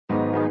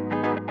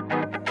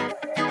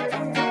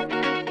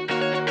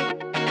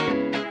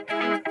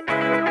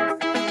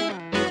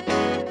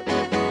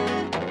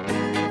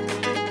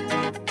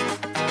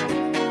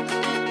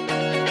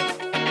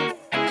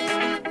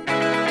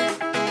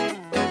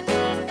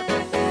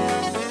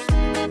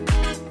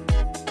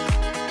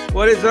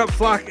What is up,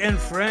 flock and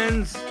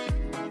friends?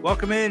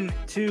 Welcome in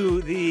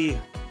to the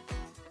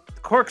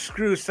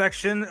Corkscrew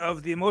section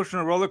of the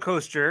emotional roller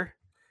coaster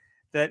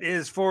that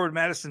is Forward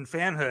Madison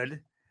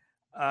fanhood.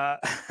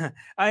 I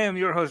am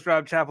your host,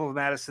 Rob Chappell of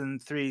Madison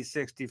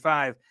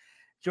 365.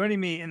 Joining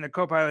me in the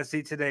co-pilot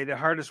seat today, the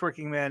hardest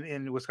working man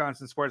in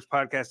Wisconsin sports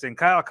podcasting,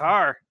 Kyle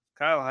Carr.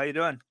 Kyle, how you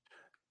doing?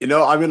 You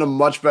know, I'm in a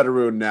much better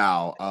mood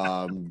now.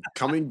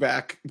 Coming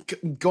out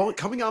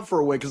for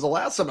a win, because the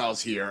last time I was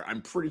here,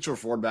 I'm pretty sure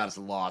Ford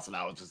Madison lost, and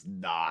I was just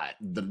not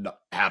the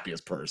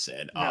happiest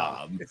person.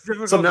 No,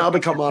 so now to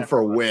come on for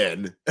a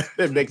win,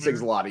 it makes things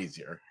a lot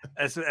easier.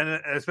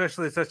 And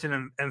especially such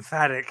an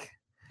emphatic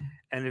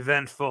and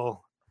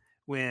eventful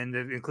win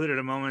that included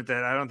a moment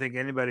that I don't think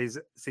anybody's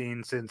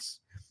seen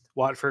since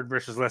Watford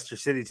versus Leicester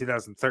City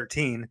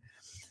 2013.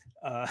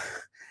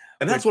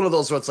 And that's one of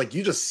those where it's like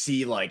you just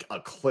see like a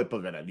clip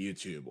of it on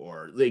YouTube,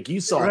 or like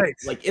you saw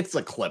like it's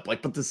a clip,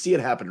 like, but to see it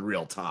happen in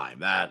real time,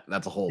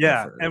 that's a whole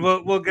different. And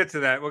we'll get to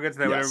that. We'll get to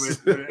that. Yes.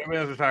 Whatever everybody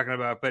else we're talking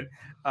about. But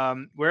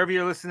wherever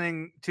you're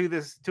listening to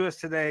us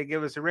today,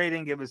 give us a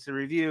rating, give us a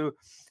review,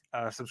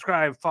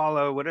 subscribe,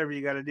 follow, whatever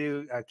you got to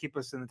do. Keep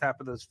us in the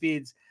top of those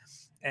feeds,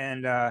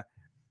 and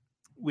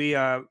we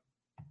are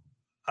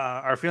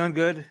feeling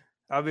good.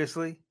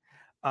 Obviously,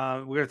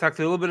 we're going to talk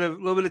to a little bit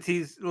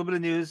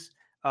of news.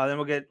 Then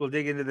we'll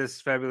dig into this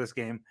fabulous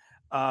game.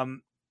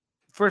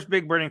 First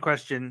big burning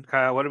question,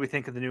 Kyle. What do we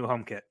think of the new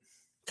home kit?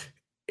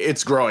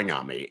 It's growing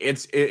on me.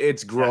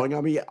 It's growing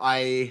on me.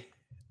 I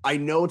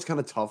know it's kind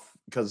of tough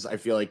because I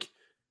feel like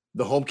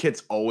the home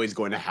kit's always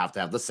going to have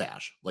the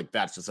sash. Like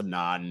that's just a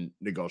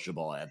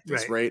non-negotiable at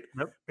this rate.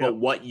 Yep. But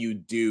what you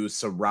do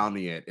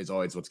surrounding it is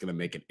always what's going to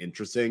make it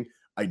interesting.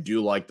 I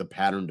do like the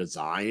pattern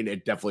design.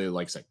 It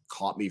definitely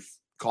caught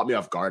me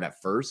off guard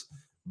at first.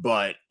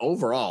 But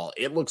overall,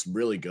 it looks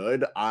really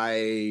good.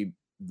 I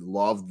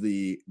love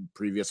the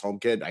previous home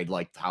kit. I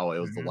liked how it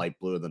was the light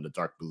blue and then the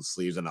dark blue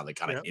sleeves, and how they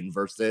kind of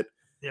inversed it.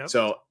 Yep.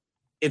 So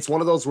it's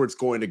one of those where it's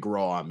going to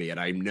grow on me.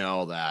 And I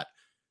know that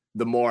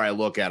the more I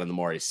look at it and the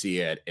more I see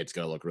it, it's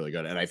going to look really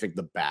good. And I think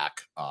the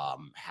back,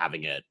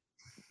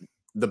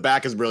 the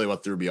back is really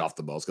what threw me off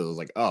the most, because I was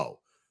like, oh,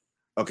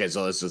 okay,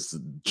 so it's just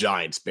a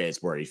giant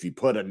space where if you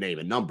put a name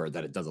and number,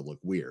 then it doesn't look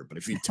weird. But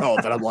if you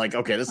don't, then I'm like,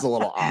 okay, this is a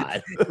little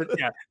odd.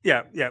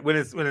 yeah. When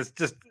it's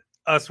just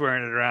us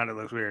wearing it around, it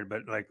looks weird.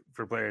 But like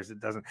for players, it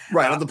doesn't.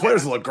 Right, and the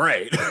players look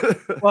great.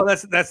 Well,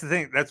 that's the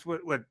thing. That's what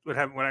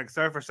happened when I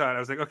first saw it. I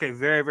was like, okay,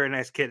 very, very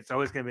nice kit. It's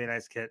always going to be a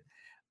nice kit.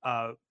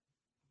 But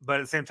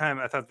at the same time,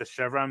 I thought the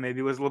chevron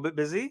maybe was a little bit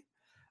busy.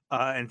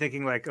 And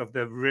thinking like of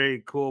the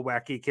really cool,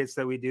 wacky kits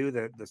that we do,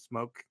 the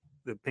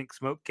pink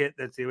smoke kit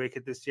that's the away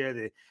kit this year,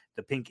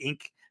 the pink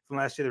ink from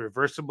last year, the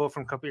reversible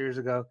from a couple years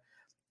ago.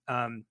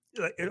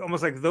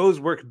 Almost like those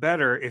work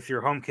better if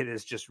your home kit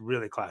is just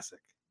really classic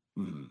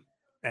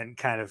and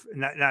kind of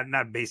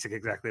not basic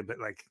exactly, but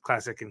like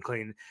classic and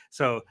clean.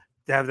 So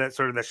to have that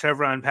sort of the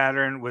chevron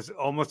pattern was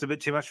almost a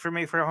bit too much for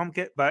me for a home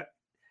kit, but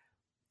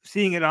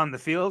seeing it on the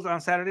field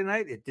on Saturday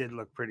night, it did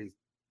look pretty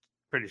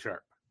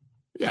sharp.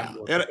 Yeah.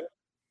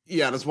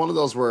 And it's one of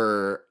those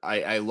where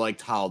I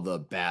liked how the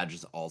badge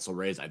is also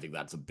raised. I think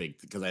that's a big,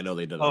 because I know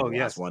they did the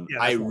last one.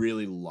 Yeah, I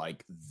really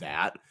like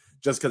that,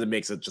 just because it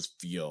makes it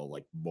just feel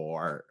like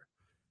more,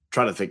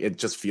 trying to think, it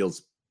just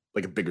feels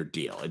like a bigger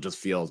deal. It just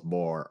feels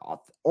more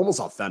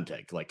almost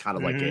authentic, like kind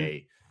of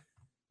like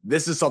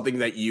this is something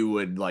that you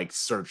would like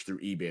search through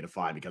eBay to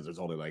find, because there's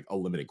only like a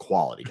limited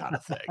quality kind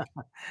of thing.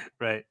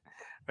 Right,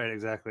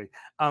 exactly.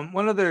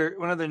 One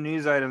other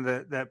news item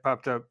that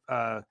popped up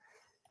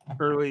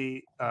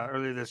earlier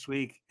this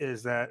week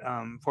is that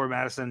Forward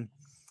Madison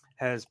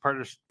has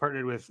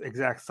partnered with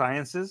Exact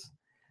Sciences,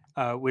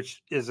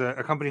 which is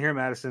a company here in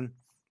Madison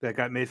that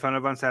got made fun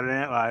of on Saturday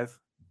Night Live.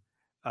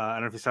 I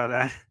don't know if you saw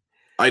that.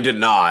 I did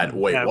not.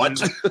 Wait, what?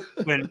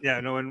 when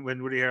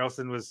Woody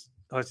Harrelson was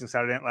hosting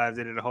Saturday Night Live,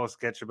 they did a whole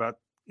sketch about,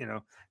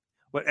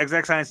 what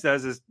Exact Science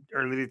does is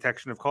early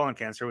detection of colon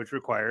cancer, which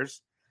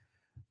requires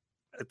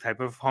a type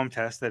of home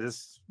test that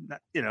is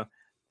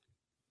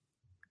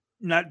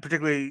not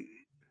particularly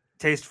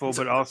tasteful,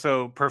 but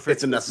also perfect.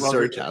 It's a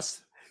necessary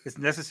test. It's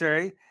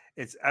necessary.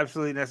 It's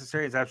absolutely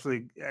necessary. It's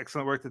absolutely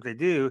excellent work that they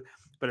do,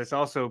 but it's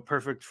also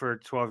perfect for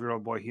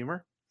 12-year-old boy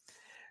humor,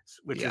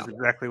 which is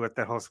exactly what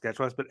that whole sketch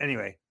was. But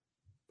anyway,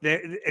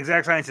 the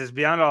Exact Sciences,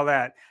 beyond all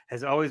that,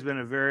 has always been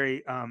a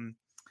very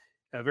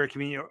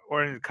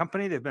community-oriented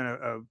company. They've been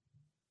a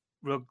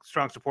real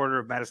strong supporter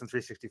of Madison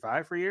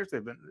 365 for years.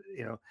 They've been,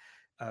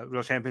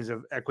 real champions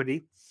of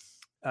equity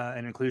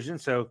and inclusion.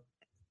 So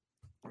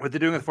what they're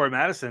doing with Forward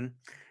Madison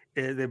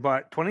is they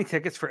bought 20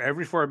 tickets for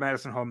every Forward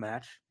Madison home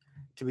match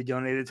to be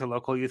donated to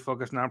local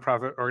youth-focused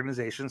nonprofit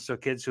organizations, so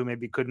kids who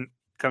maybe couldn't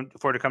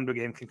afford to come to a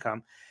game can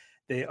come.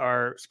 They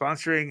are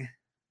sponsoring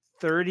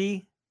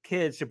 30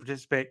 kids to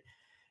participate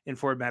in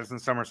Forward Madison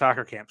summer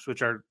soccer camps,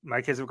 which are,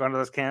 my kids have gone to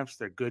those camps.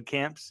 They're good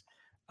camps,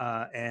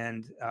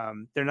 and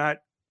they're not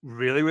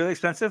really, really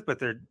expensive, but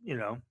they're,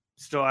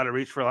 still out of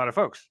reach for a lot of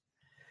folks.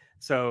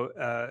 So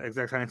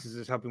Exact Sciences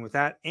is helping with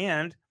that,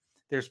 and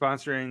they're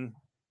sponsoring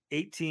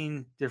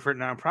 18 different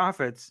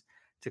nonprofits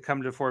to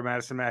come to Fort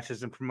Madison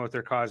matches and promote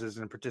their causes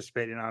and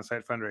participate in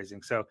on-site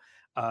fundraising. So,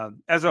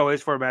 as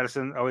always, Fort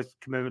Madison, always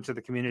commitment to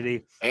the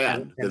community.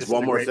 And there's this is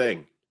one a more great-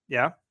 thing.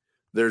 Yeah.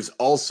 There's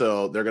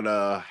also, they're going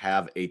to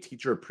have a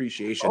teacher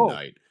appreciation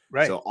night.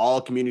 Right. So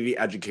all community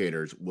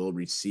educators will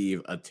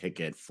receive a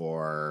ticket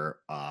for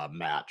a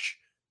match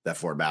that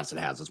Fort Madison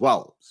has as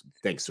well,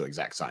 thanks to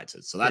Exact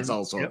Sciences. So that's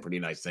also a pretty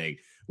nice thing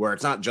where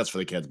it's not just for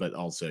the kids, but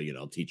also, you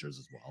know, teachers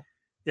as well.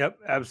 Yep,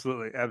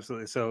 absolutely,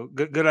 absolutely. So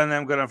good on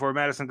them, good on Fort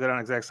Madison, good on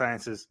Exact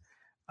Sciences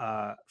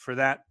for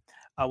that.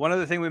 One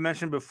other thing we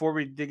mentioned before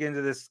we dig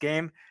into this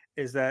game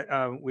is that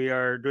we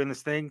are doing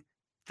this thing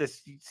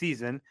this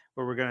season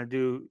where we're going to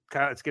do.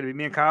 It's going to be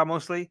me and Kyle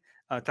mostly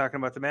talking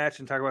about the match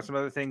and talking about some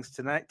other things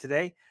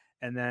today,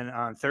 and then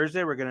on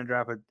Thursday we're going to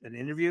drop an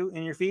interview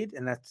in your feed,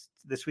 and that's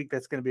this week.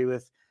 That's going to be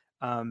with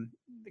the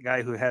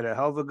guy who had a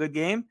hell of a good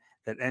game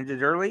that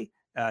ended early.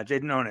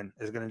 Jaden Onan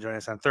is going to join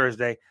us on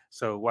Thursday,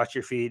 so watch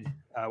your feed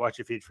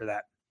for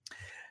that.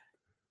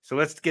 So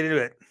let's get into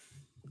it.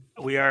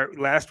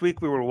 Last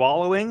week we were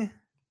wallowing.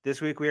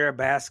 This week we are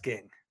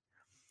basking.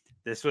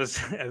 This was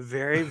a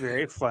very,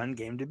 very fun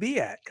game to be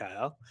at,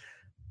 Kyle.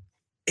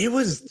 It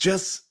was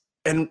just,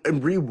 and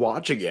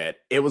rewatching it,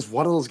 it was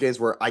one of those games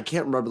where I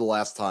can't remember the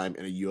last time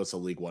in a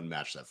USL League One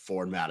match that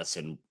Fort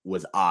Madison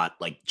was on,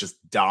 like,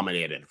 just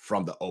dominated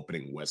from the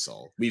opening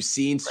whistle. We've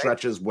seen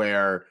stretches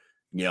where,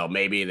 you know,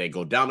 maybe they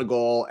go down a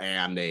goal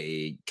and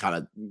they kind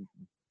of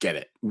get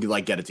it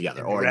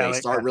together, or they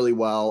start really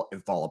well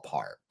and fall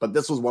apart. But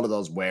this was one of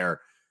those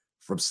where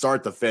from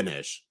start to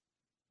finish,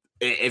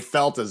 it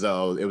felt as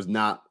though it was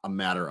not a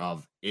matter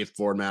of if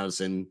Fort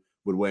Madison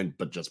would win,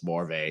 but just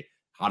more of a,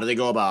 how do they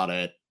go about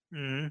it?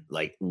 Mm-hmm.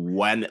 Like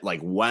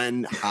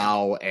when,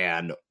 how,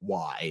 and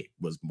why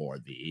was more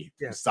the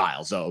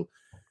style. So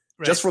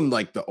just from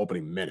like the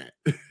opening minute.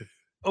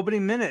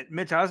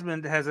 Mitch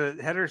Osmond has a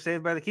header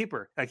saved by the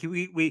keeper. Like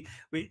we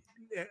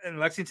in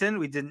Lexington,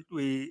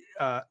 we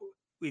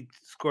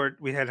scored.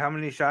 We had how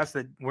many shots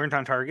that weren't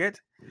on target?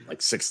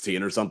 Like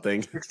 16 or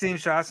something. 16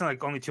 shots and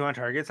like only 2 on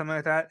target, something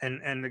like that.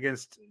 And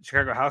against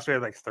Chicago House, we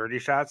had like 30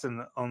 shots,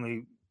 and the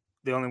only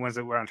ones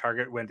that were on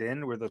target went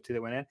in were those 2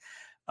 that went in.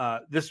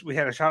 We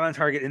had a shot on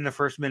target in the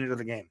first minute of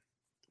the game,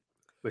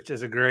 which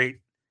is a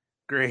great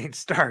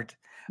start.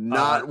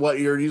 Not what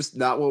we're used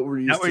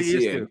to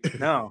seeing.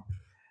 No.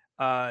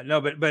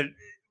 But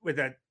with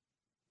that,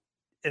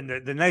 and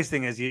the nice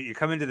thing is you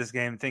come into this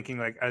game thinking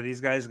like, are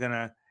these guys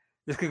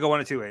this could go one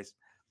of 2 ways.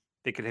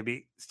 They could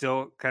be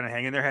still kind of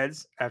hanging their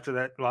heads after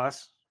that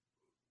loss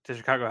to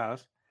Chicago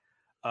House,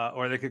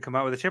 or they could come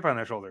out with a chip on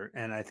their shoulder.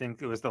 And I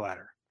think it was the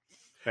latter,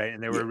 right?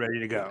 And they were ready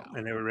to go,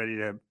 and they were ready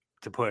to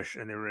push,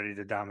 and they were ready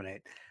to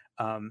dominate.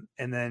 And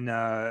then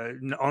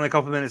only a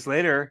couple of minutes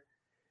later,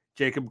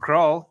 Jacob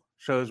Krull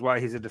shows why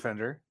he's a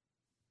defender.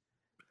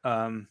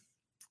 Well,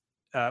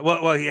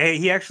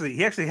 he actually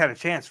had a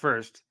chance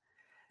first.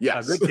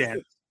 Yes. A good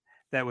chance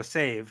that was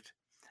saved.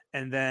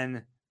 And then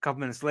a couple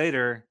minutes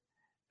later,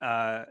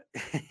 the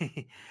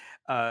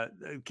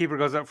keeper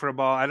goes up for a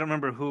ball. I don't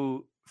remember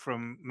who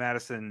from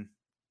Madison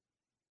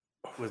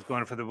was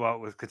going for the ball.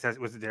 Was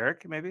it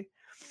Derek, maybe?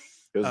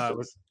 It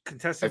was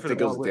contested for the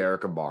ball. I think it was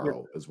Derek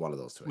Amaro is one of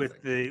those 2.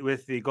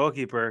 With the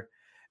goalkeeper,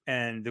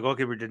 and the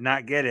goalkeeper did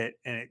not get it,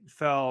 and it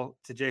fell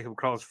to Jacob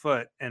Krull's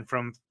foot, and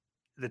from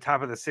the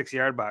top of the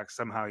 6-yard box,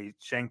 somehow he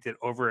shanked it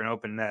over an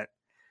open net,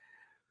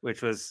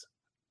 which was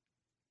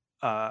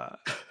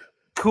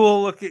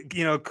cool looking,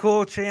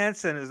 cool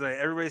chance. And it's like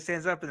everybody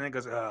stands up and then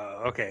goes,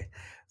 oh, okay.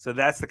 So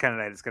that's the kind of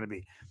night it's going to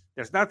be.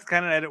 That's not the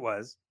kind of night it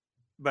was,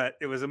 but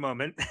it was a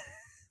moment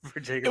for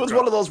Jacob. It was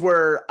one of those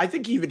where I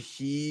think even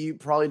he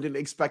probably didn't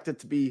expect it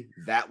to be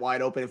that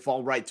wide open and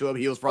fall right to him.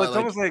 He was probably it's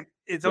almost like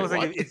it's almost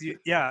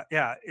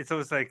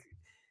like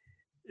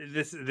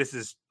this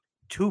is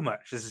too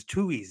much. This is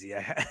too easy.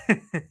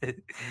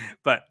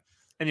 But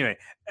anyway,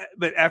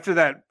 but after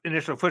that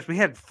initial push, we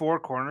had 4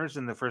 corners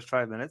in the first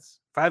 5 minutes,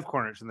 5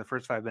 corners in the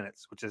first 5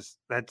 minutes,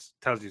 that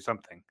tells you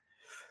something,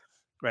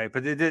 right?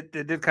 But it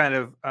did kind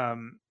of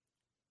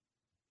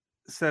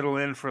settle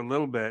in for a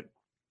little bit.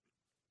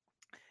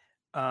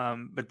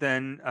 But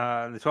then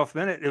the 12th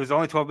minute, it was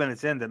only 12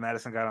 minutes in that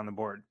Madison got on the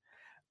board,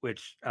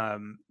 which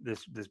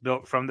this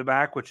built from the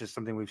back, which is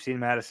something we've seen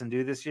Madison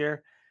do this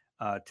year.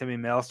 Timmy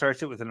Mail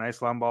starts it with a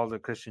nice long ball to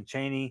Christian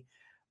Cheney.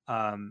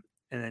 And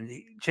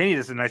then Cheney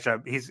does a nice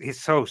job.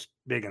 He's so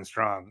big and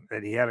strong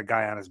that he had a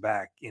guy on his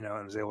back,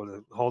 and was able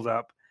to hold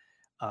up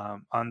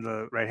on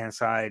the right-hand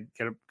side,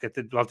 get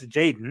the ball to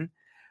Jaden,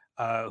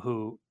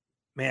 who,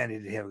 man,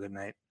 did he have a good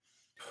night.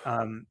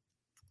 And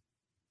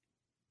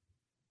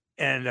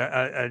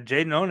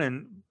Jaden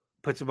Onan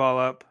puts the ball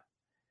up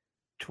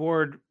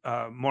toward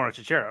Mauro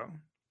Cicero.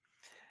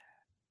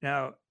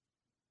 Now,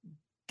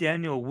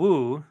 Daniel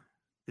Wu,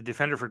 the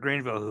defender for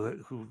Greenville,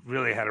 who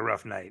really had a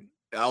rough night.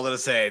 I was going to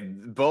say,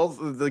 both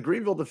the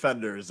Greenville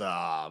defenders,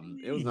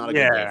 it was not a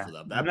good day for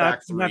them. That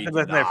back three, not the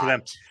best night for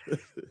them.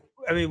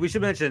 I mean, we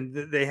should mention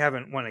that they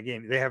haven't won a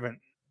game. They haven't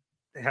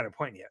had a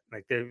point yet.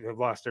 Like they've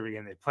lost every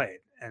game they played,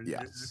 and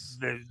Yes.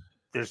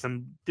 there's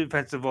some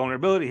defensive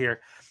vulnerability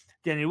here.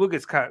 Danny Wood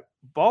gets caught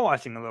ball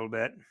watching a little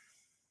bit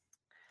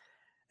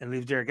and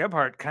leaves Derek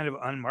Gebhardt kind of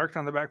unmarked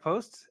on the back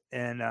post.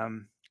 And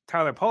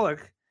Tyler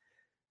Pollock,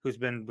 who's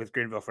been with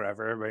Greenville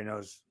forever, everybody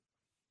knows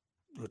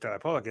who Tyler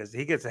Pollock is.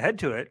 He gets ahead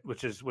to it,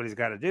 which is what he's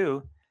got to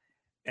do,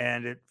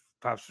 and it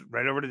pops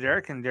right over to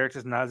Derek, and Derek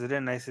just nods it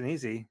in nice and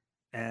easy,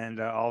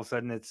 and all of a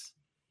sudden it's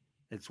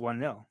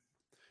 1-0.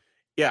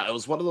 Yeah, it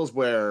was one of those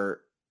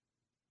where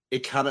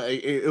it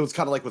was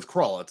kind of like with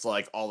Kroll. It's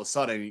like all of a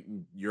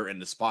sudden you're in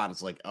the spot. And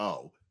it's like,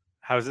 oh,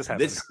 how does this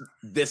happen?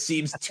 This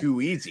seems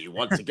too easy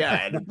once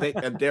again.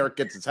 And Derek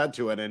gets his head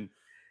to it, and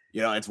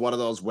it's one of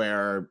those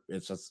where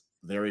it's just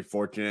very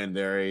fortunate and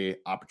very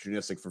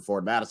opportunistic for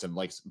Ford Madison.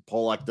 Like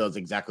Pollock does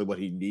exactly what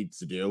he needs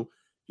to do.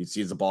 He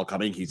sees the ball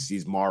coming. He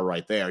sees Morrow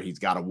right there. He's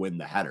got to win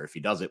the header. If he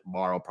doesn't,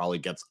 Morrow probably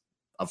gets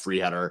a free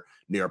header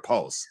near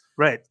post.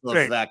 Right. So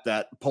the fact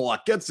that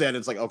Pollock gets in,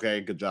 it's like,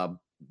 okay, good job.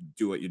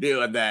 Do what you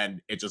do. And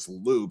then it just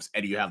loops,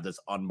 and you have this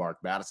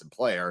unmarked Madison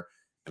player,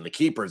 and the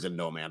keeper's in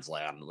no man's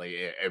land. Like,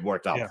 it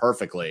worked out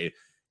perfectly.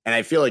 And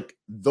I feel like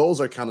those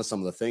are kind of some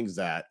of the things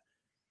that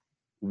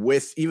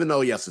even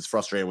though, yes, it's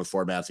frustrating when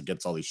Ford Madison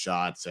gets all these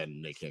shots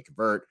and they can't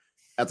convert,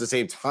 at the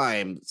same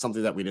time,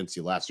 something that we didn't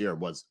see last year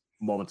was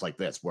moments like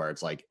this, where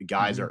it's like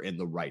guys are in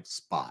the right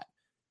spot,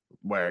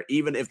 where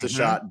even if the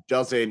shot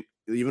doesn't,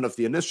 even if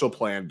the initial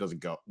plan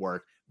doesn't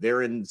work,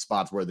 they're in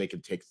spots where they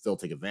can still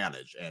take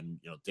advantage. And,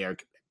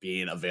 Derek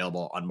being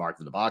available unmarked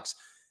in the box,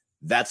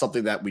 that's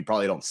something that we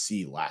probably don't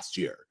see last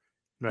year,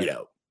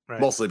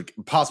 mostly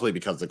possibly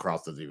because the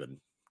cross doesn't even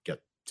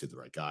get to the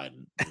right guy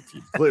and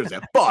he clears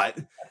it. But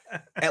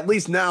at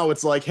least now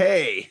it's like,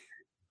 hey,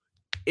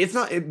 it's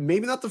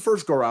maybe not the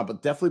first go around,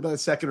 but definitely by the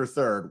second or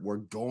third, we're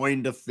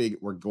going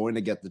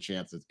to get the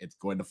chances. It's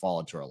going to fall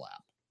into our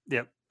lap.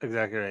 Yep,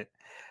 exactly right.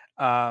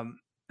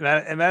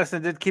 And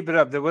Madison did keep it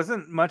up. There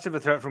wasn't much of a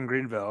threat from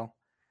Greenville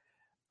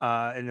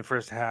in the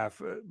first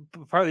half,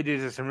 partly due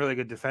to some really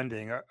good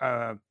defending.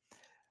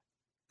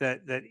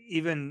 That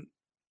even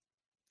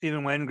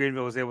when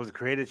Greenville was able to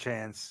create a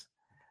chance,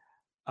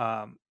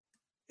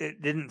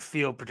 it didn't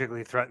feel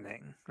particularly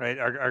threatening. Right,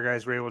 our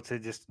guys were able to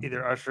just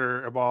either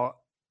usher a ball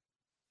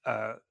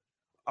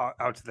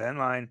out to the end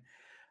line,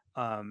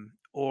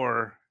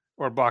 or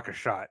block a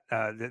shot.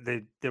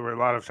 There were a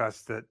lot of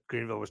shots that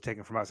Greenville was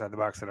taking from outside the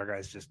box that our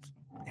guys just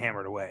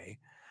hammered away,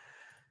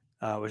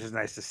 which is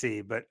nice to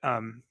see. But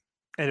and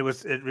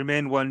it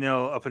remained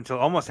 1-0 up until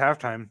almost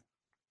halftime,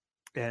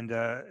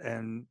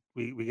 and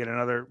we get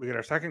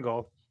our second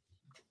goal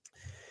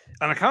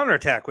on a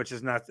counterattack, which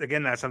is not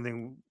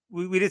something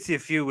we did see a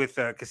few with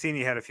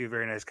Cassini had a few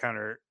very nice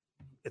counter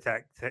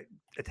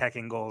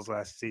attacking goals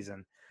last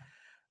season.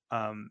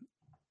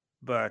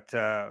 But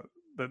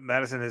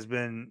Madison has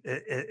been,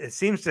 it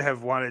seems to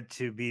have wanted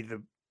to be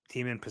the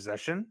team in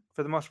possession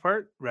for the most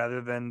part, rather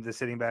than the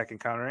sitting back and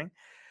countering.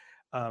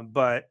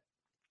 But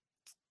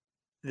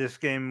this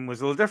game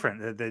was a little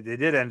different. They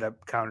did end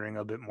up countering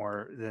a bit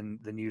more than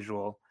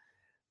usual.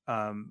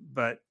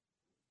 But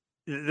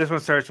this one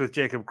starts with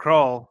Jacob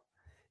Kroll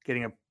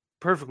getting a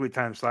perfectly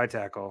timed slide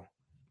tackle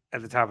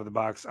at the top of the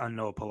box on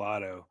Noah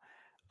Pilato,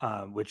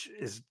 which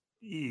is,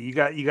 you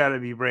got to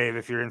be brave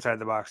if you're inside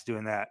the box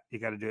doing that. You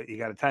got to do it. You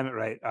got to time it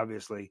right,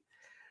 obviously.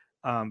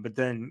 But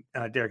then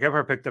Derek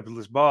Gebhardt picked up a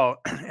loose ball,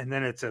 and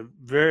then it's a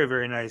very,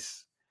 very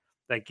nice,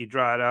 like you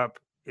draw it up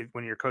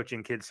when you're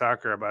coaching kids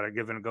soccer about a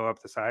give and go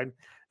up the side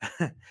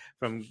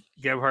from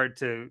Gebhardt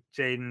to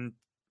Jaden,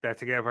 back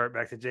to Gebhardt,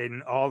 back to Jaden,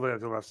 all the way up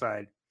to the left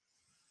side.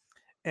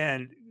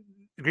 And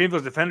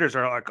Greenville's defenders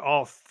are like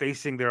all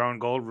facing their own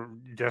goal,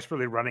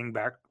 desperately running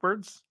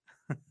backwards.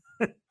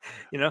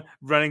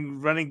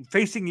 Running,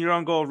 facing your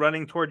own goal,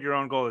 running toward your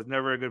own goal is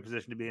never a good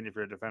position to be in if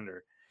you're a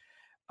defender.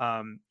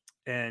 But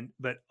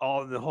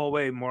the whole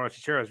way, Mauro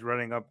Cicero is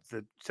running up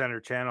the center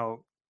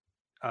channel,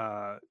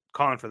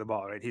 calling for the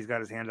ball. Right, he's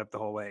got his hand up the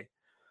whole way,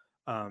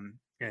 and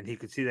he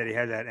could see that he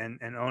had that.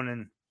 And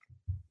Onan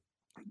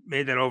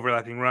made that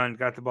overlapping run,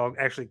 got the ball,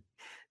 actually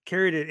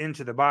carried it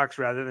into the box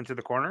rather than to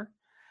the corner,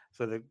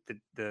 so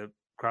the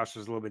cross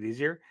was a little bit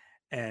easier,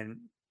 and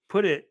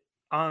put it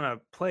on a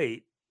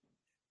plate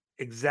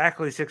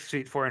exactly 6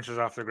 feet 4 inches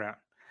off the ground.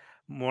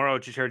 Mauro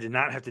Cicero did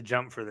not have to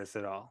jump for this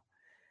at all.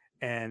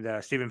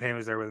 And Stephen Payne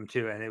was there with him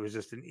too. And it was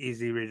just an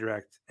easy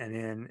redirect and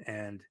in,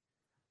 and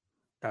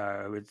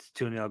it's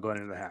 2-0 going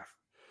into the half.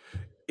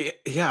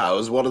 Yeah, it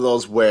was one of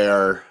those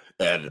where,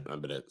 and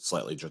I'm going to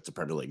slightly drift to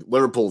Premier League,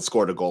 Liverpool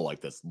scored a goal like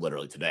this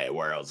literally today,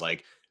 where I was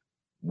like,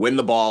 win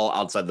the ball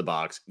outside the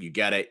box, you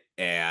get it,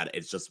 and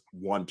it's just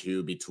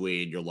 1-2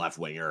 between your left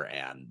winger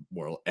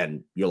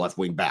and your left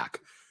wing back.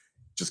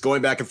 Just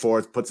going back and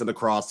forth, puts it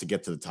across to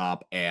get to the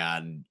top.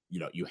 And,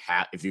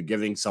 if you're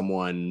giving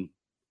someone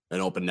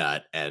an open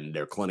net and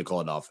they're clinical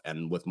enough,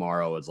 and with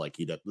Morrow, it's like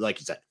like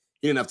you said,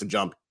 he didn't have to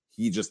jump.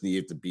 He just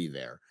needed to be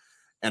there.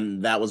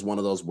 And that was one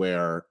of those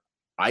where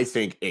I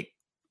think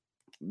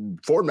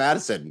Ford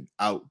Madison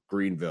out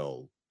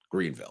Greenville.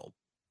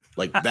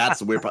 Like that's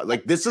the weird part.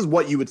 Like this is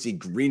what you would see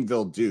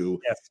Greenville do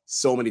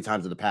so many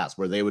times in the past,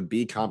 where they would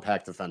be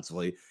compact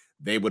defensively.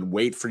 They would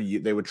wait for you.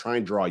 They would try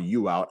and draw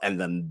you out, and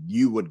then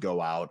you would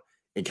go out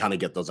and kind of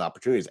get those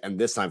opportunities. And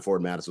this time,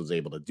 Ford Madison was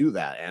able to do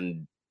that.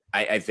 And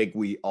I think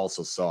we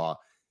also saw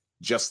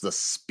just the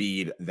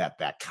speed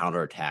that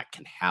counterattack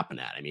can happen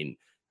at. I mean,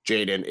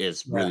 Jaden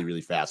is really,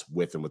 really fast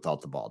with and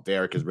without the ball.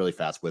 Derek is really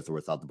fast with or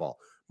without the ball.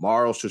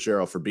 Mauro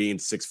Shishiro, for being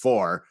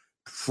 6'4",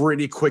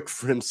 pretty quick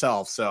for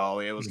himself. So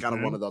it was kind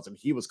of one of those, and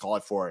he was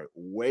calling for it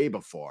way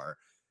before.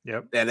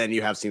 Yep. And then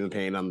you have Stephen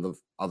Payne on the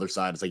other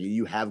side. It's like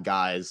you have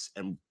guys,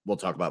 and we'll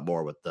talk about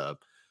more with the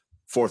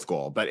fourth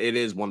goal, but it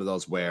is one of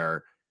those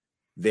where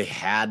they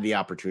had the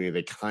opportunity.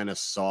 They kind of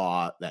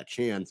saw that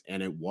chance,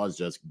 and it was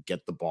just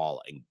get the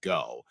ball and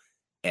go.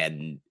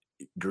 And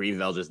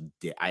Greenville just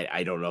did.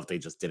 I don't know if they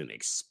just didn't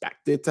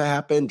expect it to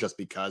happen, just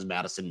because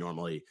Madison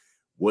normally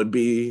would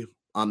be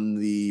on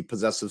the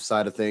possessive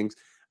side of things.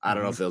 I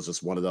don't know if it was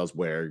just one of those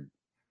where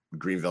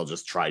Greenville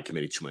just tried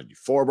committing too many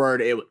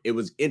forward. It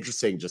was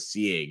interesting just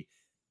seeing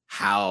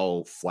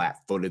how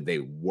flat-footed they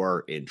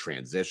were in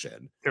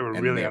transition. They were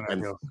really on their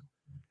heels.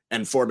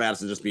 And Ford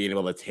Madison just being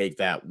able to take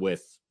that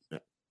with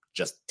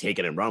just take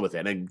it and run with it.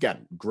 And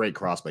again, great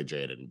cross by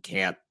Jaden.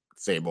 Can't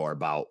say more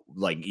about,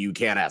 like, you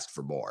can't ask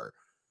for more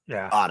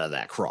out of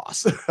that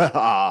cross.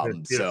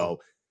 So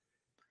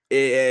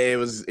it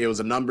was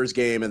a numbers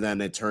game, and then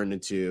it turned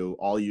into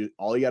all you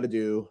got to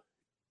do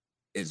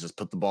is just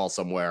put the ball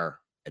somewhere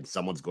and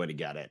someone's going to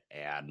get it.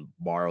 And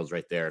Mauro's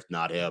right there. If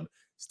not him,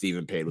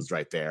 Stephen Payne was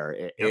right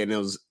there. And it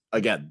was,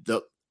 again,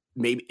 I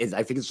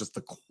think it's just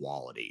the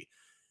quality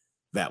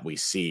that we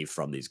see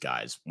from these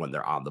guys when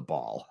they're on the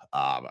ball,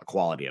 a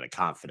quality and a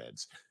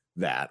confidence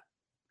that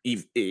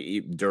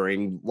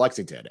during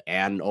Lexington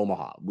and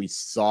Omaha, we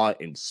saw it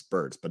in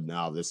spurts, but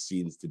now this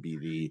seems to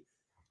be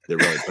they're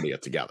really putting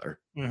it together.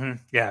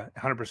 Yeah,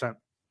 100%.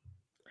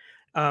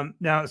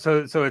 Now,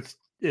 so it's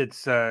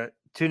 2-0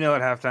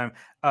 at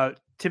halftime.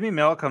 Timmy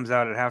Mel comes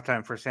out at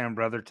halftime for Sam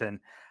Brotherton.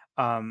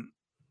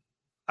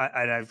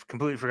 I've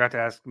completely forgot to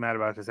ask Matt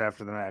about this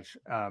after the match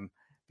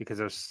because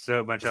there's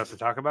so much else to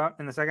talk about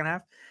in the second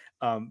half.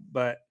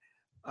 But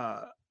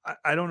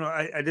I don't know.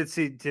 I did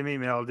see Timmy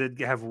Mel did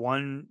have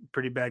one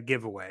pretty bad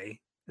giveaway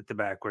at the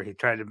back where he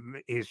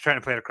was trying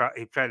to play it across.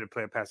 He tried to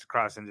play a pass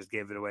across and just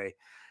gave it away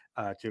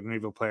to a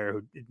Greenville player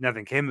who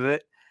nothing came of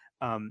it.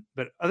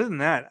 But other than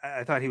that,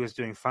 I thought he was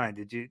doing fine.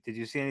 Did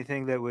you see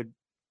anything that would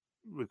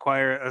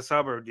require a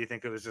sub, or do you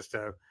think it was just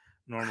a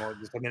normal,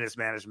 just a minutes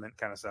management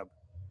kind of sub?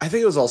 I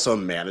think it was also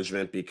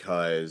management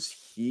because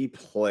he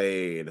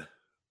played.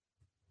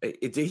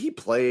 Did he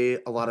play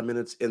a lot of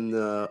minutes in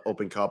the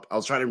Open Cup? I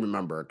was trying to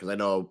remember because I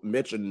know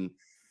Mitch and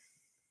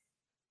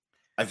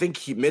I think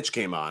Mitch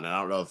came on, and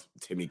I don't know if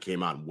Timmy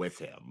came on with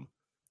him.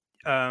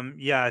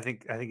 Yeah, I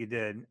think he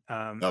did.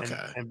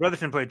 Okay, and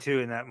Brotherton played too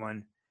in that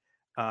one.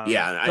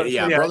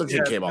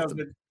 Brotherton came off.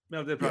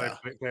 Mel did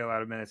probably play a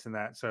lot of minutes in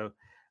that. So,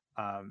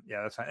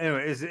 that's fine.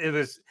 Anyway, it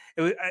was.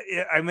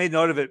 I made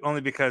note of it only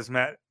because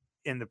Matt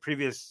in the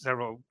previous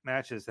several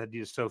matches had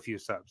used so few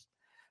subs.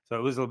 So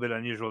it was a little bit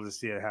unusual to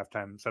see a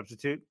halftime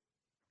substitute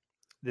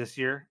this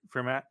year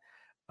for Matt,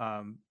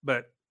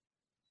 but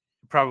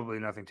probably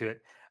nothing to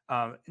it.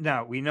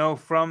 Now, we know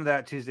from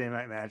that Tuesday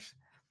night match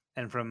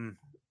and from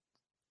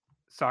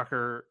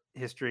soccer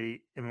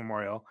history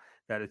immemorial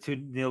that a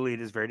 2-0 lead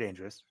is very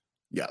dangerous.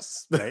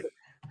 Yes. Right?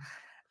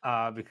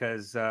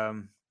 Because,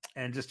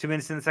 and just 2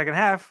 minutes in the second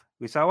half,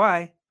 we saw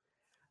why.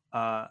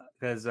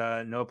 Because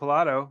Noah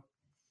Pilato,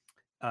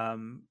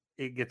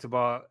 it gets a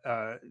ball,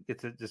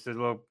 just a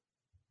little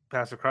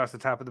pass across the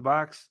top of the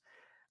box.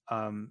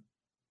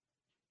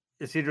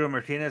 Isidro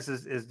Martinez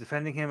is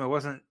defending him. It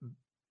wasn't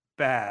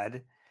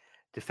bad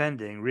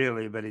defending,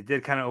 really, but he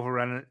did kind of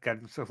overrun it, got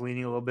himself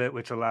leaning a little bit,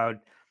 which allowed,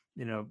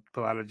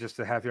 Pilato just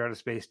a half yard of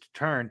space to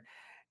turn.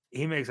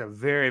 He makes a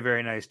very,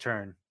 very nice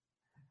turn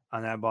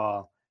on that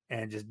ball.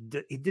 And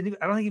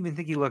I don't even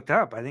think he looked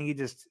up. I think he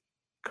just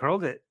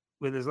curled it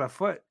with his left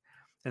foot.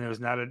 And there was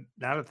not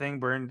a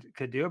thing Burns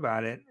could do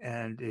about it.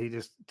 And he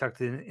just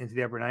tucked it into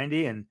the upper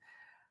 90. And,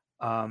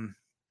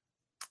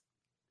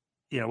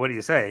 what do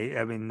you say?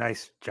 I mean,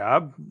 nice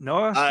job,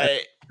 Noah.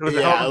 It was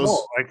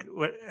like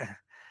what?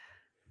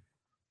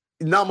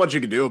 Not much you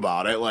could do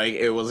about it. Like,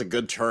 it was a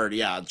good turn.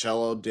 Yeah,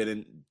 Cello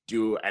didn't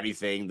do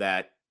anything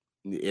that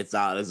it's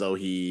not as though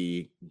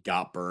he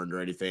got burned or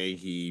anything.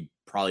 He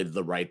probably did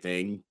the right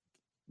thing.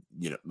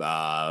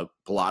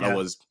 Pilato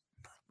was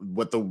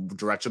with the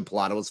direction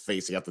Pilato was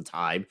facing at the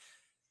time.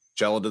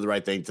 Cello did the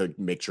right thing to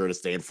make sure to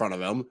stay in front of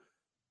him.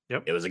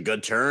 Yep. It was a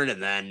good turn,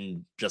 and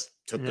then just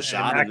took the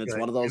shot. And it's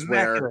one of those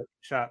where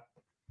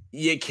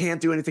you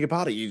can't do anything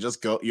about it. You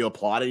just you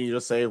applaud it, and you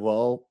just say,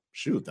 well,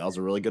 shoot, that was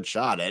a really good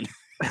shot. And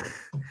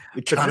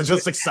you kind of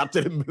just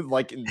accepted him,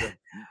 like,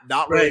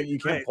 not really, you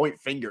can't point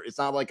finger. It's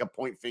not like a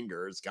point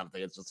fingers kind of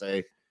thing. It's just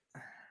say,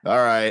 all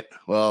right,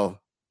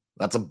 well,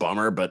 that's a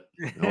bummer, but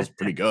that was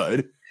pretty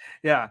good.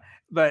 Yeah,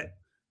 but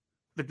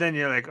but then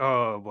you're like,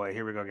 oh boy,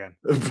 here we go again.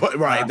 But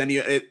right, then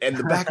in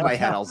the back of my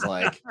head, I was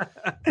like,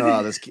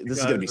 oh, this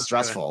is gonna be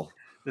stressful.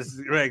 This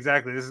is right,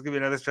 exactly. This is gonna be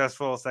another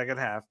stressful second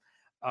half.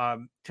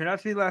 Turned out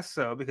to be less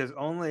so because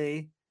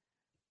only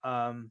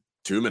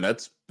 2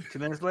 minutes. 2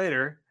 minutes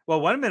later,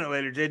 well, 1 minute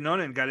later, Jade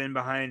Nonan got in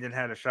behind and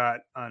had a shot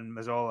on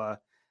Mazzola,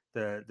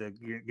 the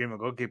Greenville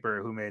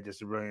goalkeeper, who made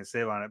just a brilliant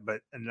save on it.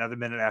 But another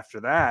minute after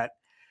that,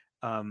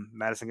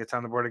 Madison gets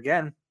on the board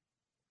again.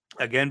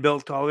 Again,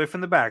 built all the way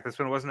from the back. This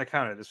one wasn't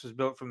accounted. This was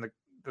built from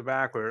the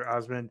back where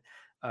Osmond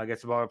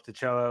gets the ball up to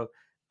Cello.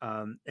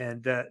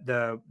 And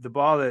the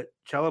ball that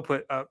Cello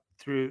put up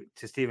through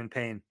to Stephen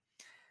Payne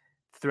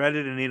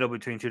threaded a needle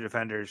between two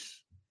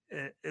defenders.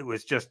 It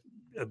was just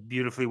a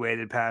beautifully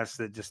weighted pass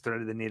that just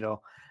threaded the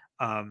needle.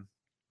 Now,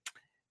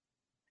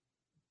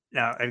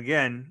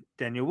 again,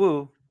 Daniel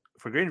Wu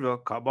for Greenville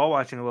caught ball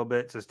watching a little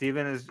bit. So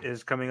Stephen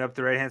is coming up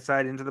the right-hand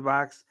side into the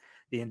box.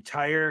 The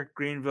entire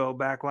Greenville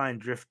back line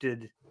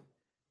drifted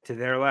to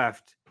their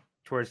left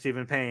towards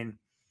Stephen Payne.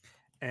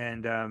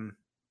 And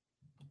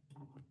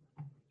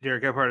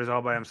Derek Gephardt is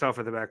all by himself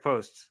at the back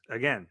post.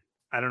 Again,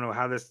 I don't know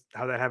how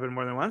that happened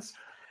more than once.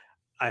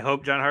 I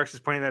hope John Harkes is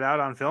pointing that out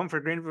on film for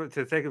Greenville,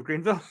 to the sake of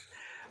Greenville.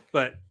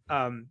 But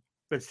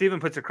Stephen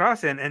puts a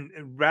cross in, and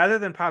rather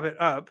than pop it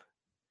up,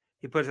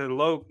 he puts it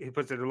low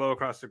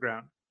across the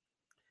ground.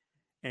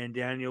 And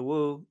Daniel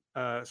Wu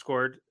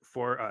scored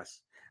for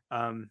us.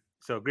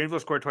 So Greenville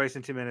scored twice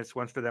in 2 minutes,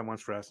 once for them,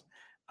 once for us.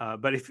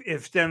 But if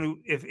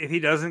he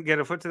doesn't get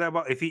a foot to that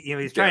ball, if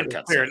he's trying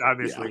to clear it,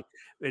 obviously,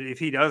 but if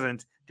he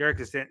doesn't, Derek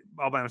is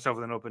all by himself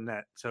with an open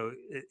net. So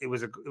it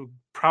was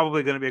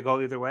probably going to be a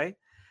goal either way.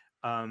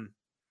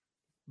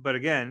 But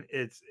again,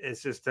 it's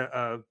just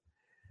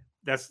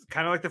that's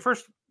kind of like the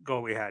first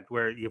goal we had,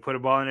 where you put a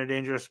ball in a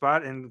dangerous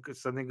spot and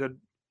something good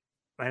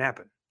might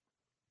happen.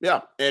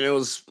 Yeah, and it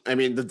was. I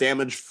mean, the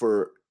damage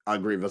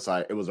on Greenville's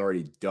side, it was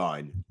already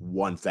done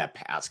once that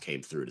pass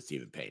came through to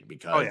Stephen Payne,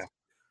 because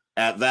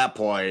at that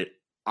point,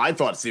 I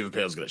thought Stephen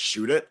Payne was going to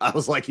shoot it. I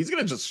was like, he's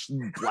going to just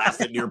blast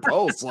it near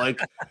post.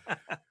 Like,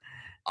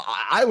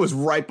 I was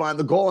right behind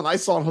the goal, and I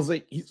saw him. I was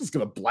like, he's just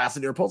going to blast it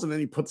near post, and then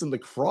he puts in the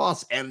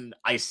cross, and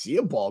I see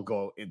a ball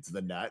go into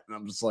the net, and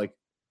I'm just like,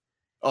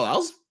 oh, that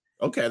was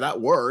okay. That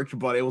worked,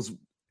 but it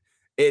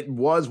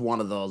was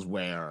one of those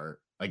where,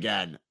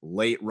 again,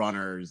 late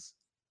runners,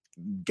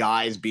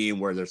 guys being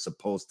where they're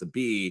supposed to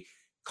be,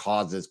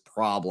 causes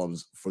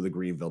problems for the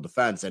Greenville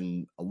defense,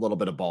 and a little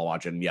bit of ball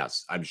watching.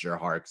 Yes, I'm sure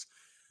Harkes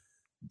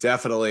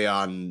definitely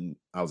I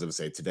was going to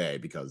say today,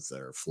 because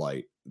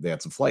they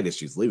had some flight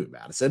issues leaving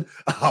Madison.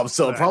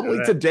 So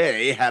probably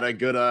today had a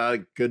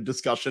good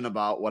discussion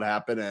about what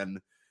happened. And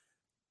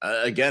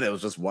again, it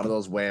was just one of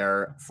those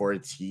where, for a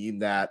team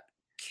that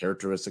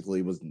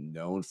characteristically was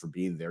known for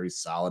being very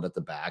solid at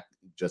the back,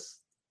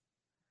 just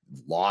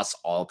lost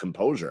all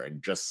composure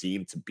and just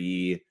seemed to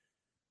be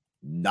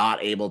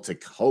not able to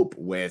cope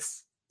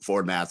with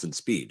Ford Madison's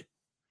speed.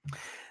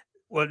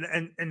 Well,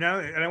 and now,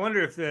 and I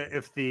wonder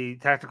if the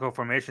tactical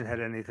formation had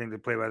anything to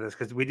play by this,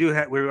 because we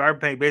are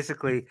playing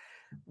basically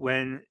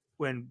when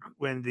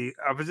the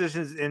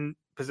opposition is in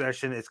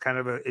possession, it's kind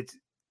of it's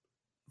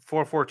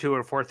 4-4-2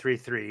 or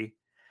 4-3-3,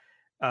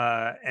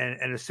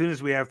 and as soon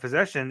as we have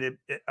possession,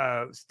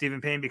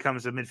 Stephen Payne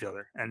becomes a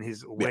midfielder, and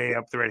he's way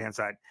up the right hand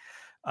side.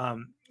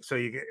 So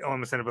you get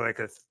almost end up like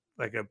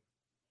a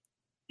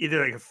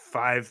either like a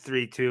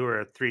 5-3-2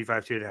 or a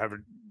 3-5-2 to have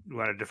you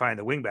want to define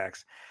the wing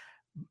backs.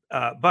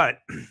 But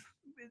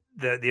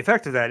the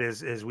effect of that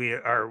is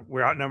we're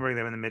outnumbering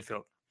them in the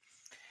midfield.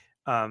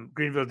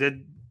 Greenville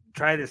did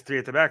try this 3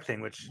 at the back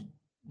thing, which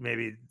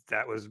maybe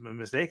that was a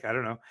mistake. I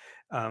don't know.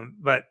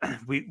 But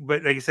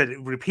like you said,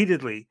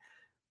 repeatedly,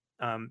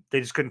 they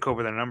just couldn't cope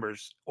with our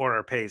numbers or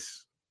our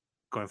pace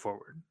going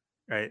forward.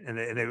 Right. And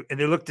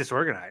they looked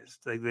disorganized.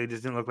 Like they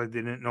just didn't look like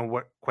they didn't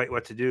know quite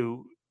what to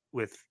do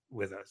with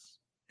us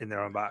in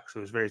their own box. It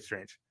was very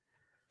strange.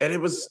 And it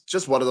was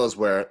just one of those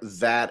where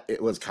it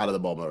was kind of the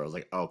moment where I was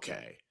like,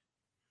 okay,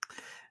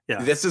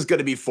 this is going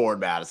to be Ford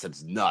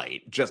Madison's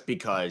night, just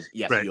because,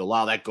 yes, you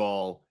allow that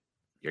goal,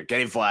 you're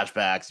getting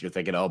flashbacks, you're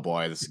thinking, oh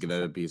boy, this is going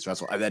to be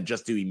stressful. And then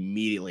just to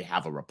immediately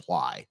have a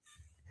reply.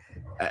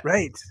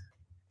 Right.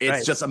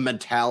 It's just a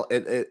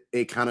mentality.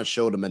 It kind of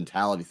showed a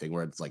mentality thing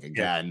where it's like,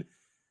 again,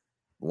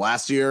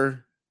 last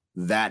year,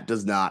 that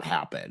does not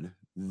happen.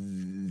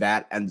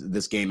 And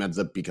this game ends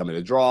up becoming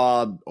a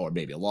draw or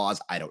maybe a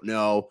loss. I don't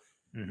know.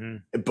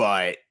 Mm-hmm.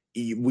 But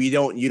you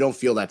don't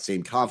feel that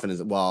same confidence.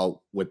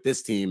 Well, with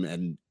this team,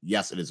 and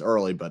yes, it is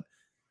early, but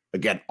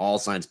again, all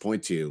signs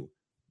point to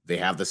they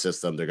have the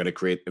system. They're going to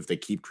create, if they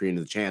keep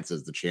creating the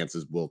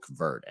chances will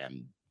convert.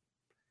 And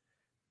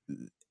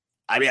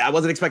I mean, I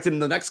wasn't expecting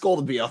the next goal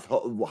to be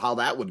how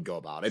that would go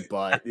about it,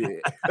 but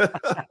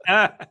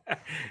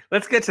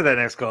let's get to that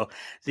next goal.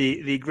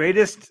 The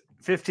greatest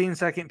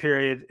 15-second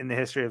period in the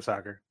history of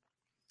soccer.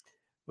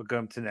 We'll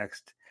come to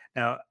next.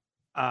 Now,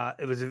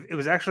 it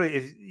was actually,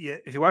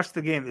 if you watch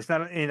the game, it's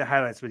not any of the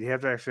highlights, but you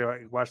have to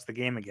actually watch the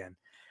game again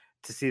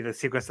to see the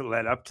sequence that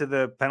led up to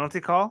the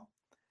penalty call.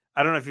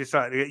 I don't know if you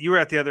saw it. You were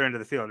at the other end of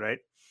the field, right?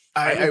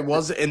 I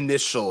was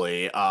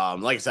initially,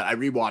 like I said, I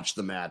rewatched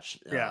the match,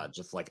 Yeah.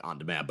 just like on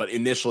demand. But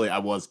initially, I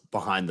was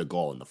behind the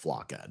goal in the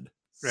flock end.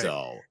 Right.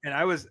 So And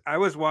I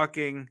was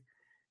walking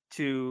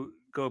to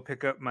go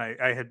pick up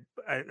I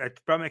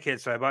brought my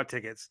kids, so I bought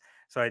tickets.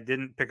 So I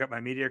didn't pick up my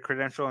media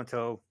credential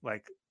until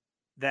like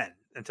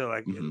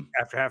mhm.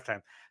 after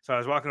halftime. So I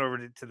was walking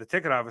over to the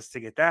ticket office to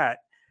get that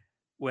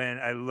when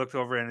I looked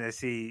over and I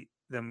see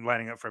them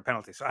lining up for a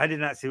penalty. So I did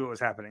not see what was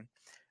happening.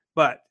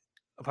 But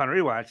upon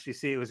rewatch, you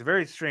see it was a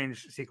very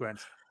strange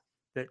sequence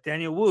that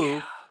Daniel Wu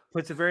Yeah.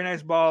 puts a very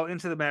nice ball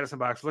into the Madison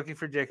box looking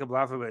for Jacob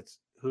Lafowitz,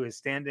 who is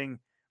standing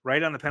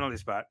right on the penalty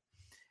spot.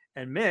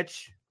 And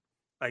Mitch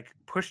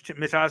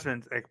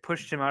Osmond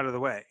pushed him out of the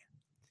way,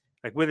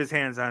 like with his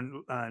hands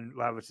on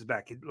Lavitz's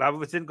back.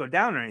 Lavitz didn't go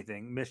down or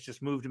anything. Mitch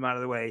just moved him out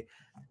of the way,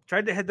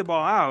 tried to hit the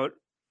ball out,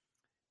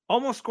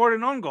 almost scored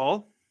an own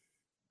goal,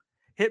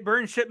 hit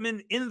Burn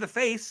Shipman in the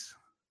face.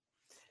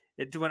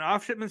 It went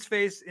off Shipman's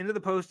face into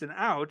the post and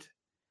out.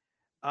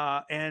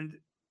 And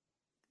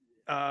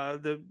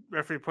the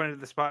referee pointed to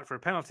the spot for a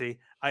penalty.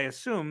 I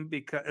assume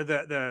because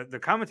the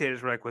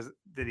commentators were like,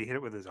 did he hit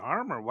it with his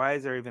arm, or why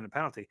is there even a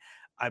penalty?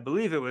 I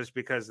believe it was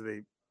because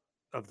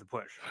of the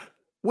push.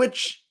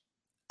 Which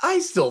I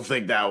still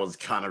think that was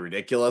kind of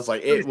ridiculous.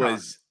 Like Pretty strong.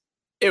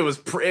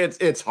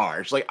 it's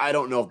harsh. Like I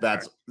don't know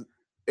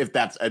if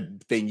that's a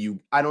thing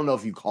I don't know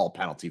if you call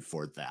penalty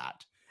for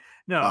that.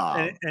 No,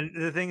 Um, and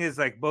the thing is,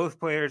 like, both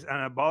players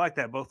on a ball like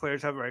that, both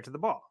players have a right to the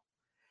ball.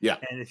 yeah.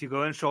 And if you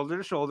go in shoulder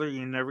to shoulder,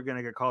 you're never going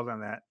to get called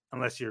on that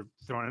unless you're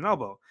throwing an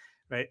elbow,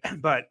 right?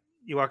 But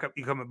you walk up,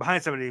 you come up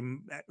behind somebody,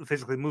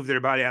 physically move their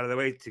body out of the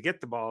way to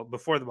get the ball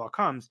before the ball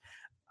comes.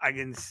 I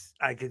can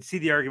see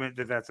the argument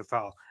that that's a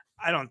foul.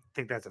 I don't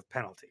think that's a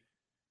penalty.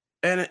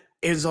 And it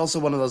is also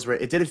one of those where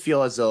it didn't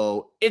feel as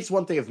though it's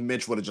one thing if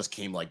Mitch would have just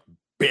came like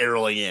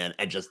barreling in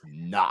and just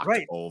knocked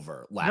Right.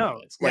 over No,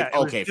 Lapowitz. yeah, Like,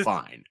 okay,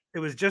 fine. it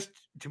was just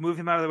to move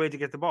him out of the way to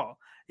get the ball.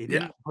 He Yeah.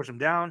 didn't push him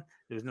down.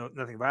 There was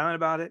nothing violent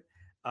about it.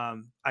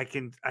 I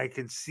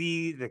can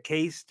see the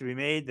case to be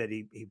made that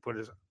he put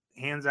his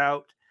hands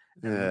out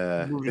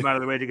and moved him out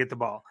of the way to get the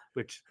ball,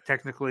 which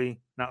technically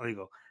not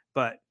legal.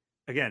 But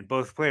again,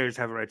 both players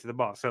have a right to the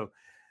ball. So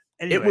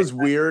anyway, it was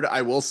weird,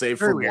 I will say,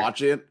 very from weird.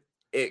 watching it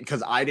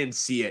because I didn't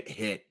see it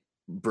hit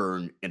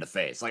Burn in the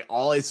face. Like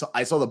all I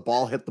saw the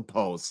ball hit the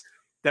post,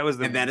 That was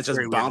and then it's just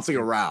bouncing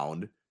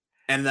around.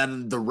 And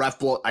then the ref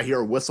blow. I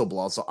hear a whistle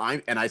blow. So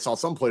I saw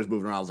some players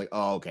moving around. I was like,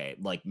 oh, okay,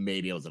 like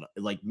maybe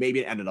maybe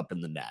it ended up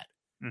in the net.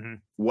 Mm-hmm.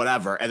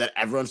 Whatever. And then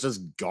everyone's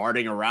just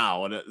guarding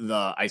around.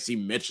 I see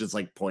Mitch just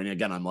like pointing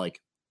again. I'm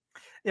like,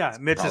 yeah,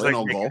 Mitch is like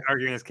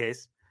arguing his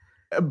case.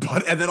 And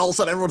then all of a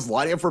sudden everyone's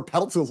lining up for a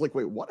penalty. I was like,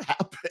 wait, what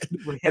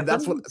happened? And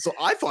that's so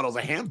I thought it was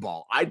a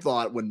handball. I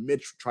thought when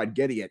Mitch tried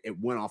getting it, it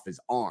went off his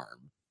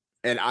arm.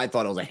 And I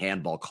thought it was a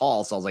handball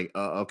call. So I was like,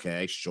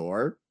 okay,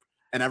 sure.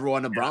 And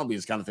everyone in Brownlee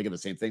is kind of thinking the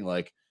same thing.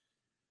 Like,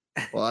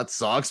 well, that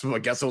sucks, but I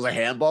guess it was a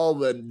handball.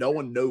 But no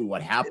one knew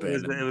what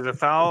happened. It was a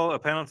foul, a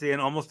penalty,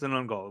 and almost an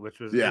own goal, which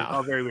was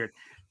all very weird.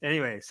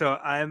 Anyway, so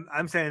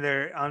I'm saying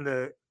there on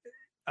the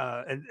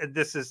and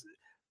this is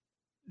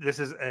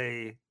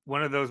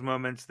one of those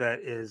moments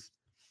that is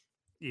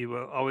you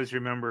will always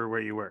remember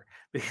where you were,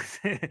 because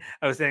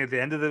I was saying at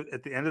the end of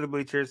the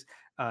bleachers,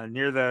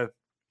 near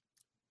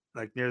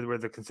where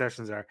the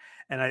concessions are,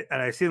 and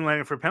I see them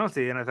lining for a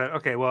penalty, and I thought,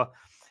 okay, well,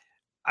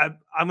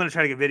 I'm going to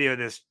try to get video of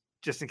this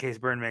just in case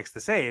Burn makes the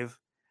save.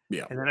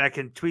 Yeah. And then I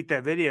can tweet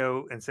that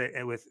video and say,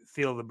 and with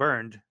 "feel the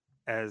burned"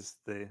 as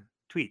the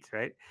tweet,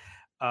 right?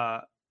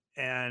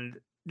 And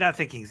not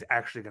thinking he's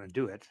actually going to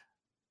do it,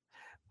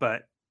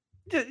 but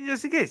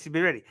just in case, he'd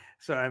be ready.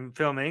 So I'm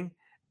filming,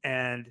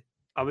 and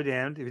I'll be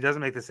damned if he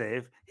doesn't make the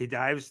save. He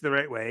dives the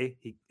right way.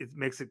 He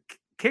makes a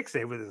kick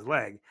save with his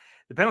leg.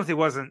 The penalty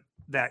wasn't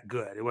that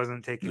good. It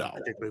wasn't taken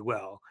particularly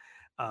well,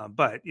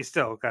 but you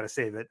still got to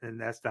save it,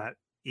 and that's not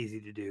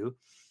easy to do.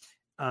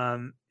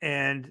 And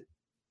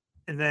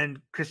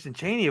then Christian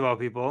Chaney, of all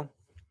people,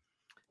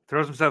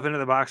 throws himself into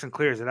the box and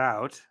clears it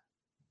out.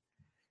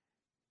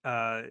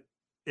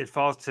 It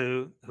falls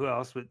to who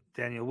else but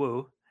Daniel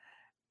Wu,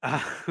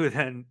 who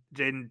then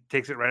Jaden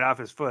takes it right off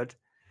his foot,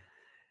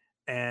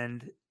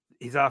 and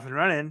he's off and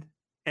running.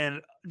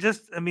 And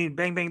bang,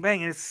 bang,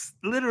 bang. And it's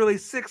literally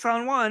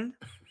 6-on-1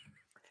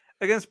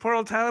 against poor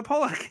old Tyler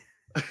Pollock.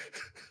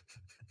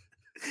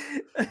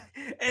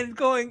 And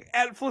going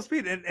at full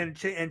speed. And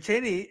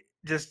Chaney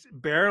just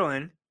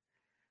barreling,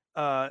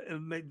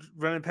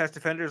 running past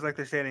defenders like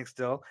they're standing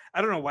still.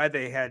 I don't know why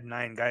they had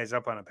 9 guys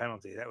up on a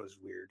penalty. That was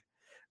weird.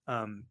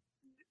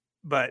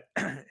 But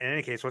in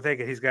any case, we'll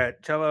take it. He's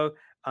got Cello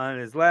on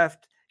his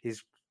left.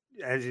 He's,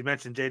 as you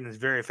mentioned, Jaden is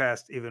very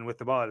fast, even with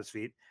the ball at his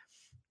feet.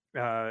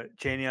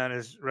 Chaney on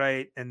his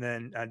right, and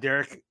then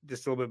Derek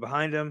just a little bit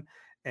behind him,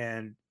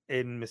 and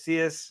Aiden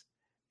Macias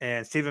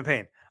and Stephen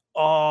Payne,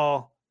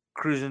 all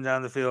cruising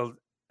down the field,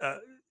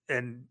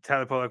 and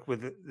Tyler Pollock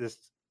with this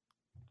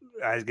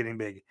eyes getting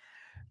big.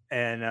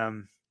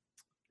 And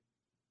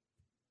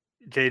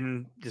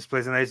Jaden just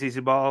plays a nice easy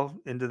ball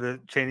into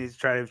the Cheney's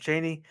try of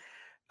Chaney.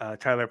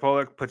 Tyler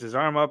Pollock puts his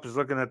arm up, is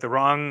looking at the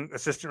wrong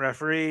assistant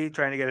referee,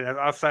 trying to get an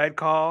offside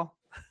call.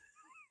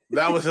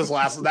 That was his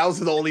last. That was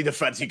the only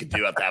defense he could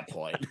do at that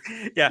point.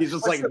 Yeah, He's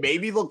just like,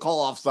 maybe they'll call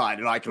offside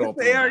and I can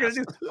open they the are going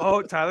mask. to do.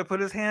 Oh, Tyler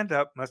put his hand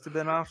up. Must have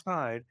been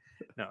offside.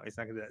 No, he's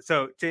not going to do that.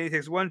 So Cheney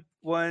takes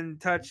one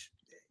touch,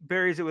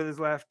 buries it with his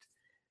left.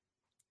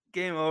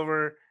 Game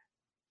over.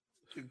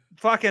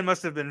 Clock end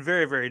must have been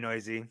very, very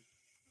noisy.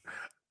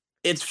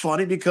 It's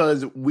funny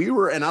because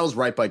and I was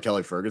right by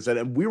Kelly Ferguson,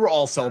 and we were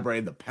all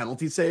celebrating the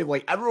penalty save.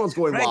 Like everyone's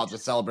going wild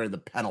just celebrating the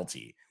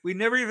penalty. We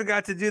never even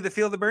got to do the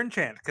feel the burn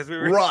chant because we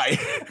were right.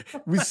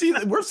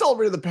 We're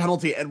celebrating the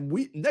penalty, and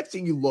next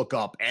thing you look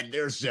up, and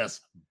there's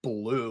just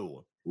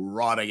blue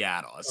running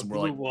at us, and we're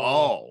like,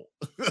 wall.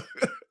 Oh,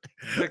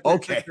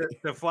 okay.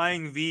 The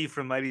flying V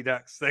from Mighty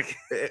Ducks. Like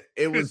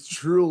it was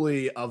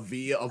truly a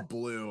V of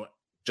blue.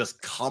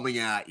 Just coming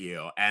at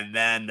you, and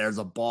then there's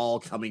a ball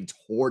coming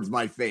towards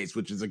my face,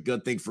 which is a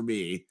good thing for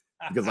me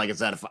because, like I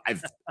said,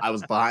 if I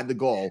was behind the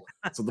goal,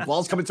 so the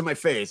ball's coming to my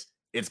face,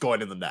 it's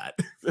going in the net.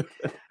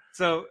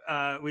 So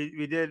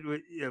we did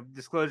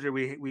disclosure.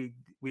 We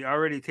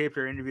already taped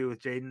our interview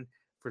with Jaden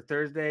for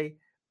Thursday.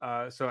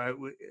 So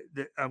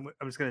I'm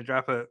just going to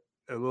drop a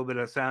little bit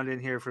of sound in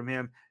here from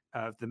him,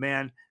 the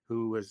man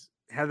who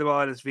had the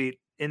ball at his feet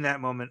in that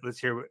moment. Let's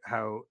hear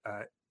how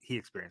he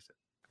experienced it.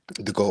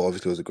 The goal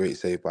obviously was a great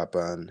save by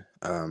Burn,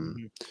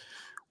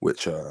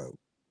 which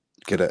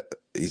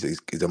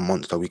he's a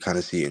monster. We kind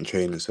of see it in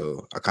training,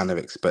 so I kind of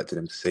expected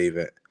him to save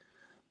it.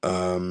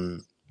 So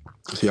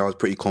yeah, I was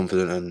pretty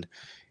confident, and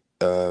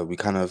we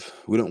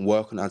didn't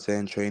work on that, I'd say,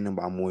 in training,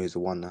 but I'm always the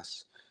one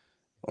that's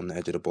on the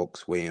edge of the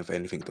box waiting for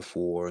anything to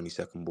fall or any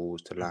second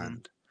balls to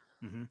land.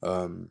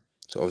 So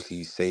obviously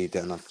he saved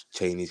it, and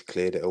Cheney's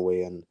cleared it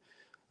away, and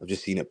I've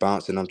just seen it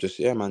bounce, and I'm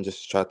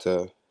just tried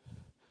to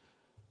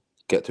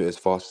get to it as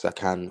fast as I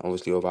can,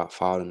 obviously without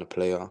fouling the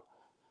player.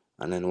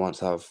 And then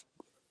once I've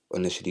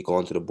initially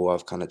gone to the ball,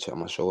 I've kind of checked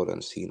my shoulder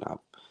and seen that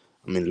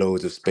I'm in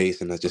loads of space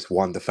and there's just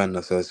one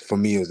defender. So for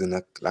me, it was in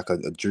a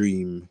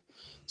dream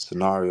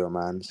scenario,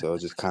 man. So it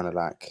was just kind of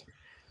like,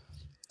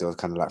 there was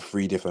kind of like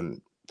three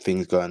different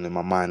things going in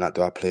my mind. Like,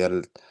 do I play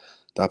it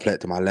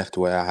to my left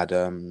where I had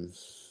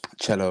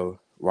Cello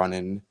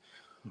running,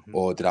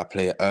 or did I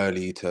play it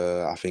early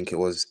to, I think it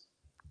was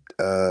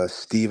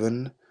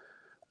Stephen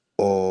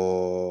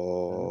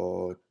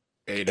or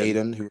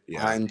Aiden who was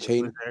behind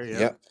Cheney.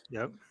 Yep.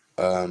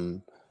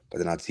 But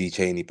then I'd see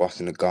Cheney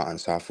busting the gut,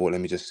 and so I thought,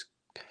 let me just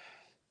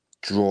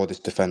draw this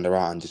defender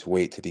out and just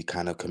wait till he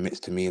kind of commits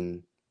to me,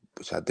 and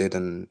which I did,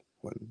 and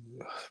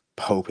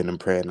hoping and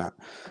praying that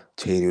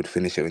Cheney would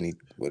finish it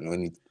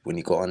when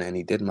he got on it, and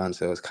he did, man.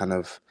 So it was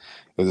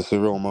a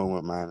surreal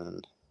moment, man,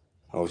 and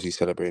obviously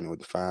celebrating with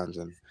the fans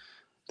and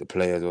the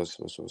players was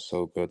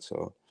so good.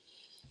 So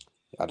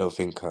I don't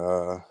think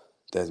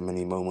there's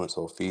many moments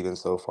or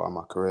feelings so far in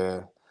my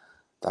career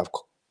that I've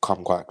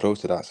come quite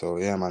close to that. So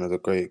yeah, man, it was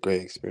a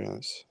great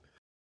experience.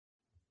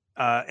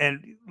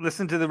 And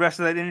listen to the rest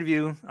of that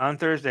interview on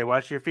Thursday.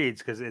 Watch your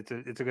feeds because it's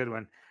a good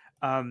one.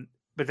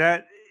 But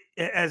that,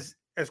 as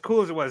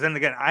cool as it was, and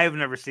again, I've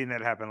never seen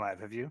that happen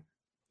live. Have you?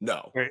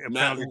 No.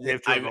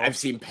 I've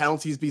seen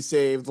penalties be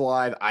saved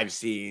live. I've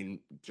seen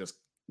just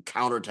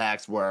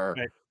counterattacks where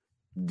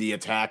the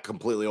attack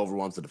completely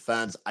overwhelms the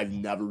defense. I've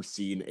never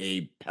seen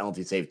a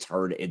penalty save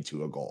turn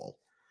into a goal.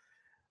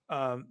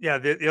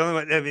 The only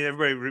one, I mean,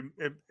 everybody,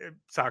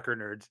 soccer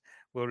nerds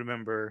will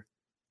remember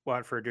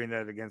Watford doing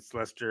that against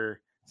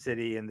Leicester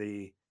City in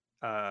the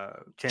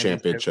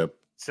championship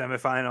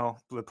semifinal,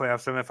 the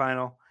playoff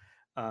semifinal.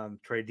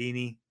 Troy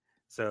Deeney.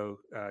 So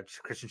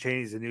Christian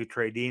Cheney is the new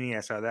Troy Deeney.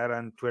 I saw that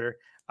on Twitter.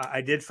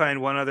 I did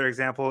find one other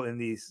example in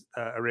the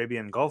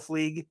Arabian Gulf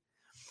League.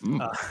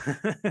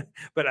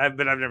 But I've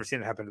never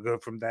seen it happen to go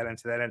from that end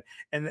to that end.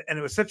 And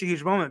it was such a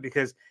huge moment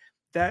because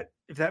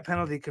if that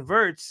penalty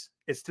converts,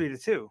 it's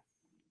 3-2.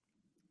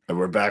 And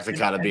we're back to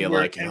kind of being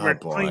like,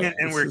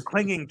 we're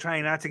clinging,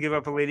 trying not to give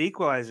up a late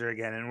equalizer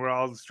again. And we're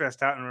all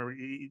stressed out and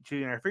we're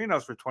chewing our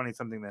fingernails for 20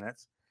 something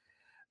minutes.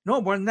 No,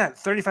 more than that,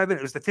 35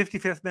 minutes. It was the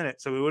 55th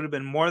minute. So it would have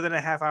been more than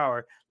a half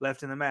hour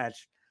left in the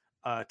match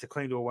to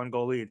cling to a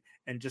 1-goal lead.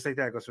 And just like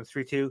that, it goes from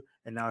 3-2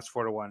 and now it's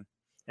 4-1.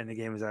 And the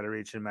game is out of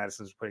reach and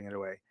Madison's putting it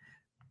away.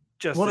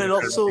 It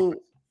also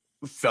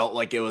felt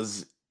like it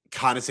was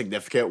kind of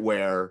significant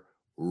where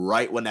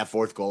right when that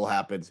fourth goal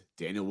happens,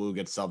 Daniel Wu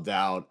gets subbed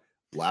out,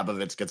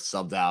 Labovitz gets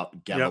subbed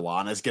out,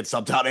 Gavilanes gets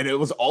subbed out, and it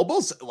was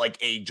almost like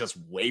a just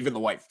waving the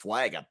white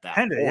flag at that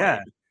point.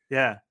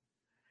 Yeah.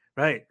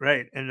 Right.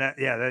 And that,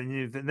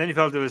 then you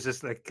felt it was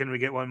just like, can we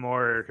get one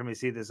more or can we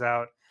see this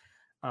out?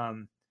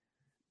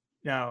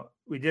 Now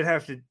we did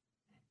have to,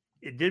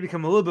 it did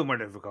become a little bit more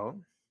difficult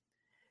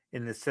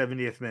in the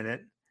 70th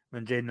minute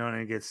when Jaden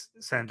Onan gets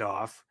sent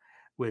off,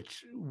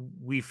 which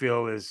we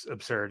feel is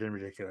absurd and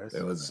ridiculous.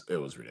 It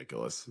was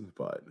ridiculous,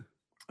 but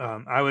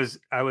I was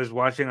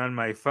watching on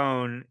my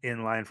phone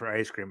in line for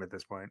ice cream at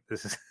this point.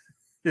 This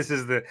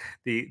is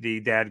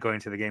the dad going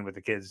to the game with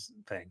the kids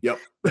thing. Yep.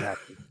 But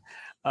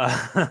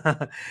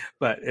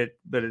it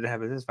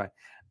happened. It's fine.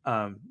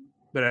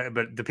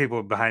 but the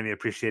people behind me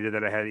appreciated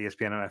that I had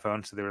ESPN on my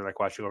phone, so they were like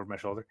watching over my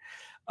shoulder.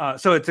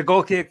 So it's a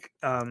goal kick.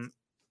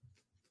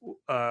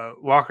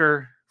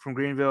 Walker from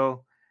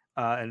Greenville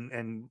and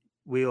Andrew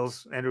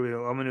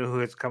Omanu, who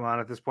has come on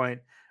at this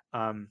point,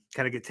 kind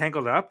of get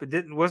tangled up.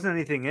 Wasn't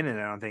anything in it.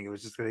 I don't think it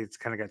was just that it's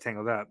kind of got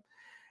tangled up.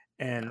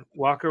 And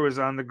Walker was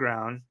on the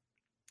ground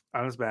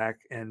on his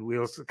back, and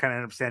Wheels kind of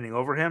ended up standing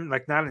over him,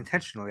 like not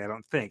intentionally, I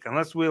don't think,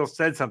 unless Wheels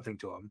said something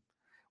to him,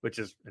 which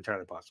is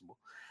entirely possible.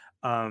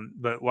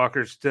 But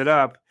Walker stood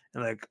up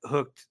and like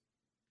hooked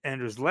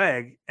Andrew's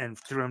leg and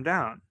threw him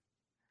down.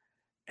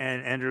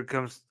 And Andrew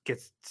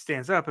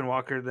stands up, and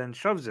Walker then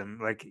shoves him.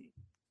 Like,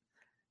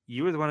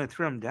 you were the one who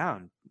threw him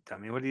down. Tell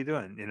me, what are you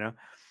doing? You know?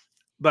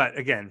 But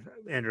again,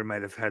 Andrew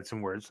might have had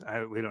some words.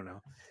 We don't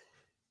know.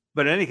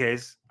 But in any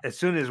case, as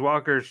soon as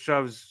Walker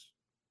shoves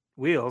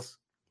Wheels,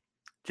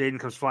 Jaden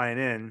comes flying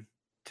in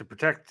to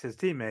protect his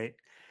teammate.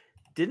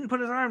 Didn't put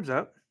his arms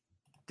up.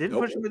 Didn't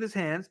push him with his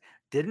hands.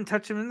 Didn't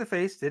touch him in the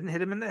face. Didn't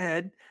hit him in the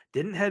head.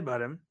 Didn't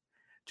headbutt him.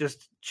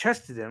 Just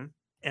chested him.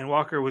 And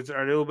Walker was a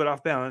little bit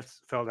off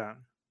balance, fell down.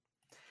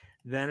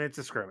 Then it's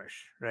a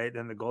skirmish, right?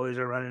 Then the goalies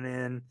are running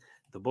in.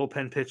 The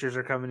bullpen pitchers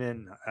are coming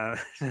in.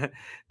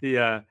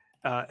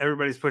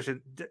 Everybody's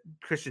pushing.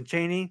 Christian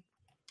Chaney,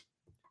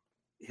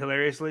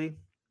 hilariously,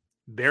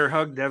 bear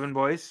hugged Devin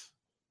Boyce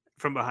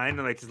from behind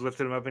and like just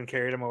lifted him up and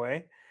carried him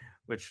away,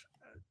 which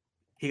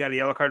he got a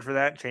yellow card for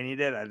that. Chaney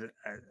did. I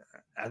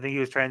think he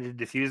was trying to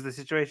diffuse the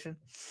situation.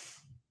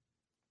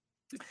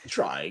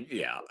 Trying,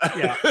 yeah.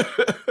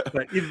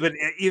 But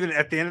even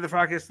at the end of the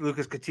practice,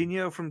 Lucas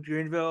Coutinho from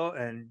Greenville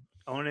and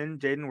Onan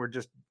Jaden were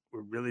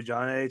really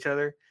jawing at each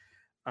other.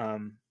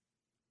 And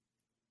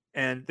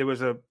there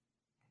was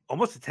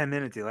almost a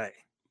 10-minute delay.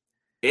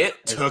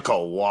 It took a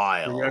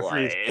while. The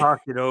referees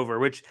talked it over,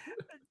 which,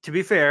 to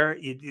be fair,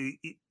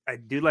 I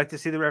do like to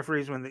see the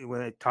referees when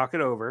they talk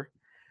it over.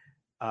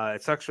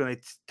 It sucks when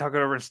they talk it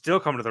over and still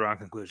come to the wrong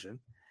conclusion.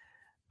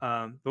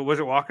 But was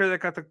it Walker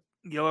that got the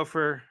yellow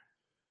for?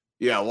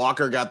 Yeah,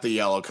 Walker got the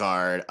yellow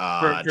card.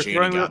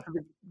 Chaney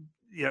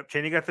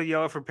got the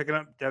yellow for picking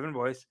up Devin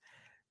Boyce.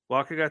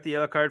 Walker got the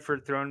yellow card for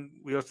throwing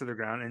Wheels to the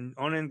ground, and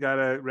Onan got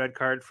a red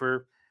card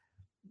for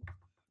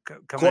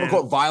quote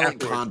unquote violent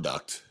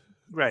conduct.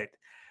 Right.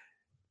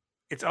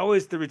 It's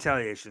always the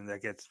retaliation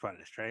that gets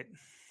punished, right?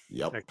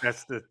 Yep. Like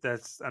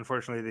that's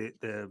unfortunately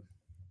the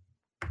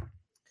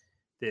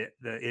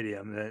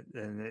idiom that,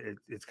 and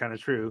it's kind of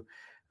true.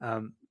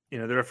 The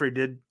referee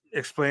did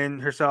explain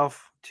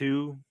herself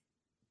to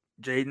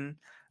Jaden,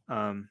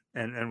 and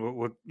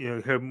we'll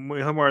hear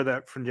more of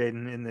that from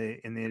Jaden in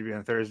the interview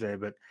on Thursday.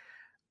 But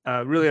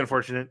really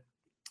unfortunate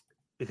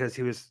because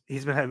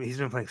he's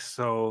been playing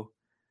so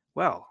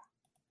well.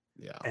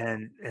 Yeah,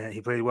 and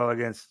he played well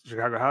against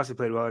Chicago House. He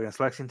played well against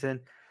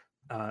Lexington,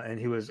 and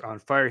he was on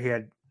fire.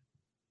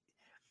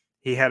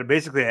 He had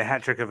basically a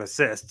hat trick of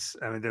assists.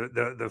 I mean,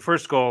 the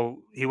first goal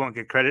he won't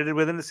get credited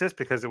with an assist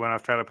because it went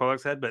off Tyler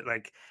Pollock's head, but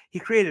like he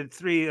created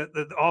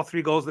all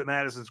three goals that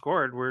Madison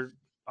scored were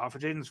off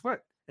of Jaden's foot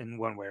in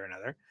one way or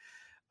another.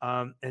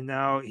 And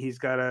now he's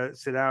got to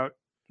sit out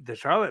the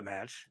Charlotte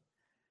match,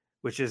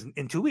 which is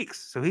in 2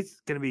 weeks. So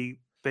he's going to be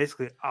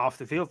basically off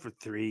the field for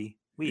 3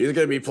 weeks. He's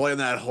going to be playing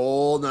that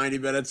whole 90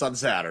 minutes on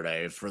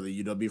Saturday for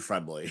the UW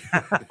friendly.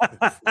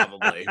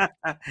 Probably.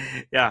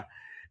 Yeah,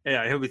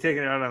 he'll be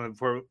taking it out on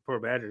the poor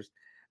Badgers.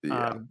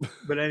 Yeah.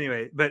 But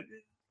anyway,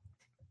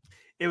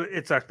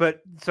 it sucks.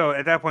 But so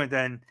at that point,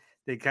 then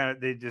they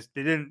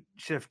didn't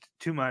shift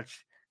too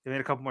much. They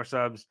made a couple more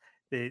subs.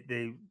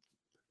 They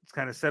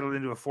kind of settled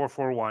into a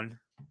 4-4-1.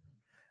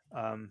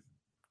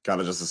 Kind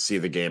of just to see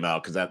the game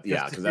out because at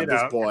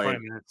this point,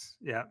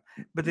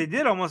 but they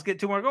did almost get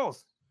 2 more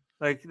goals.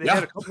 Like they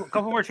had a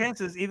couple more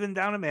chances, even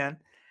down a man.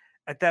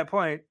 At that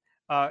point,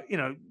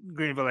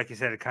 Greenville, like you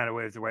said, it kind of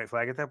waved the white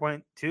flag at that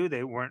point too.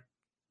 They weren't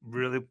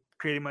really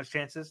creating much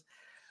chances,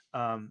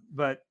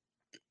 but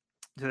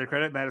to their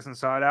credit, Madison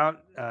saw it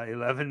out.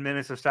 11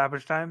 minutes of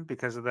stoppage time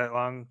because of that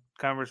long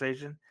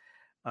conversation.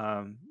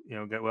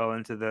 Got well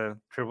into the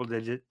triple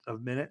digit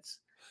of minutes,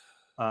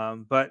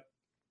 but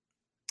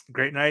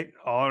great night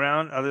all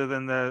around. Other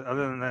than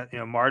that,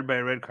 marred by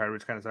a red card,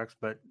 which kind of sucks,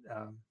 but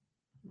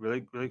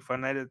really, really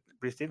fun night at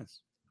Bree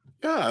Stevens.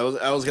 Yeah,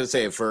 I was gonna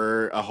say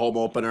for a home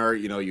opener,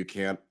 you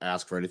can't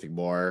ask for anything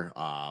more.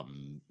 I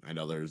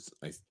know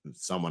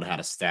someone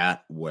had a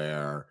stat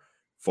where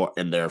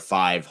in their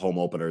 5 home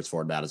openers,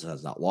 Ford Madison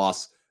has not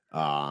lost.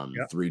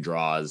 3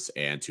 draws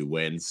and 2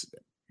 wins.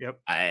 Yep.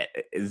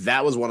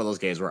 That was one of those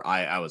games where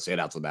I would say it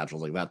out to the match. I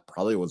was like, that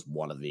probably was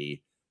one of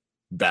the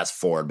best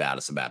Ford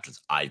Madison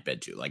matches I've been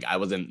to. Like, I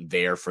wasn't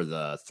there for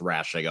the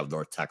thrashing of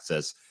North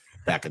Texas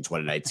back in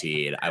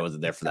 2019. I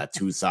wasn't there for that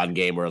Tucson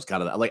game where it was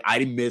kind of like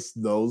I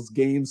missed those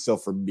games. So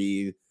for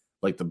me,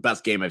 like the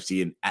best game I've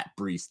seen at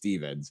Bree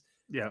Stevens,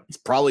 it's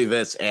probably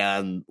this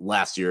and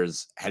last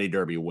year's Henny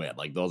Derby win.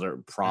 Like those are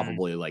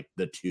probably like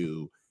the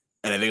 2.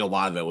 And I think a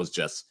lot of it was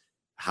just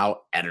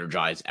how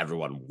energized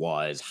everyone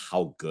was,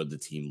 how good the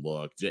team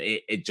looked.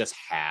 It just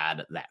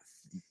had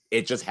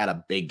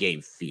a big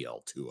game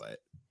feel to it.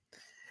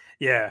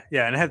 Yeah,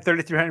 and it had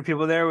 3,300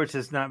 people there, which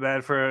is not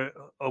bad for an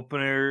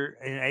opener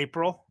in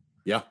April.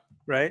 Yeah.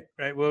 Right.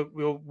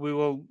 We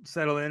will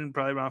settle in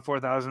probably around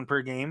 4,000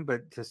 per game,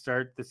 but to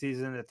start the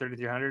season at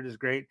 3,300 is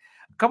great.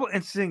 A couple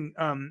interesting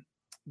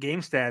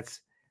game stats.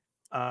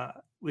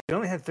 We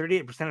only had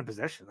 38% of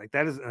possession. Like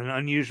that is an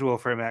unusual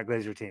for a Matt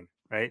Glazer team,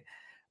 right?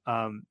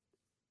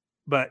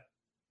 But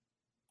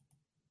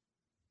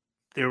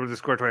they were able to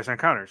score twice on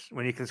counters.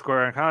 When you can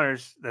score on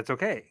counters, that's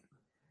okay.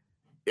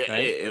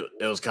 Right?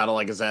 It was kind of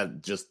like I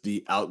said, just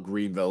the out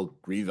Greenville,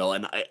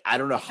 and I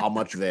don't know how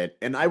much of it,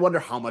 and I wonder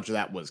how much of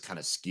that was kind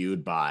of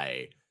skewed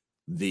by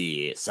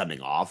the sending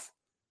off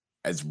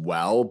as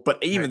well.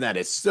 But even that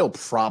is still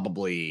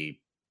probably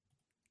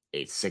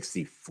a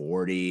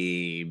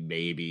 60-40,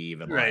 maybe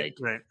even like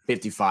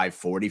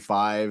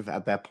 55-45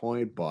 at that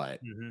point.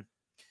 But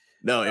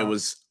no, it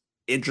was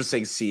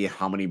interesting to see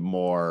how many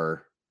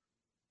more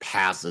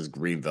passes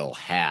Greenville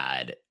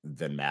had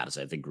than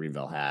Madison. I think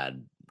Greenville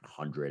had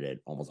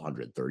almost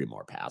 130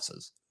 more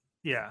passes.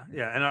 Yeah,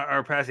 and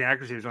our passing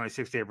accuracy was only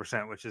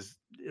 68%, which is,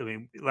 I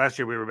mean, last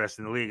year we were best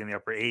in the league in the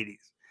upper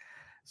 80s.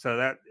 So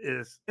that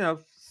is,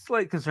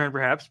 slight concern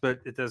perhaps,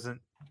 but it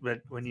doesn't. But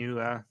when you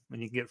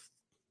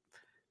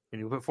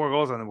put 4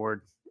 goals on the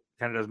board, it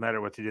kind of doesn't matter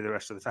what to do the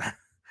rest of the time.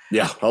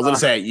 Yeah, I was gonna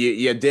say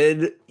you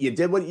did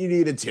what you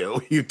needed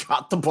to. You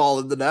got the ball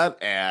in the net,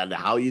 and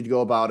how you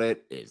go about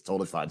it is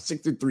totally fine.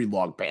 63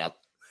 long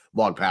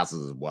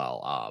passes as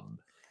well.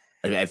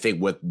 I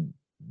think with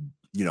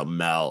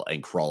Mel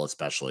and Krull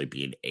especially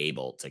being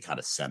able to kind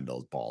of send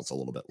those balls a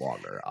little bit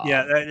longer.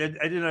 I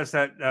did notice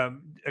that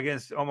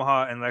against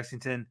Omaha and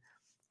Lexington,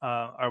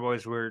 our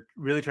boys were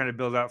really trying to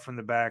build out from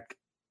the back,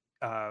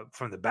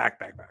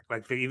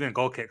 like even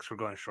goal kicks were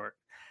going short.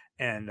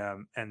 And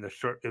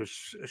it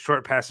was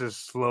short passes,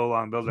 slow,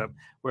 long buildup.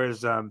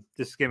 Whereas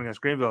this game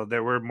against Greenville,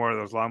 there were more of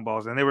those long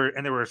balls, and they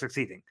were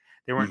succeeding.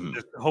 They weren't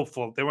just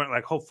hopeful. They weren't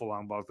like hopeful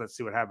long balls. Let's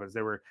see what happens.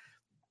 They were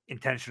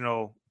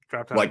intentional.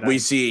 Like we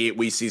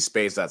see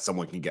space that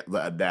someone can get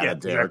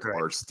that Derek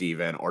or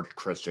Steven or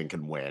Christian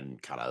can win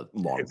kind of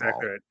long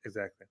ball.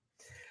 Exactly.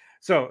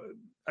 So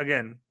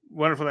again,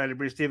 wonderful night at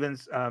Bree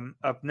Stevens.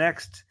 Up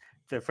next,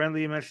 the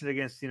friendly you mentioned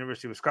against the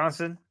University of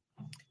Wisconsin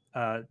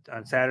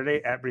on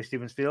Saturday at Bree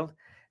Stevens Field.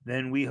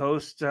 Then we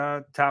host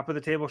top of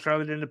the table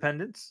Charlotte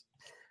Independence.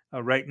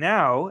 Right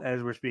now,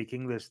 as we're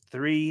speaking, there's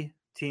 3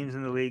 teams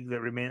in the league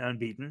that remain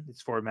unbeaten.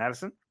 It's for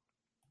Madison,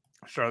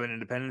 Charlotte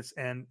Independence,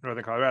 and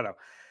Northern Colorado.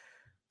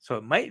 So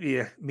it might be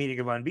a meeting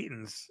of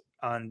unbeatens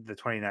on the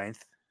 29th,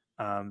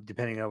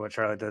 depending on what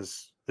Charlotte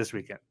does this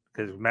weekend.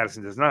 Because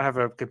Madison does not have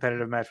a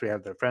competitive match. We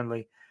have the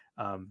friendly,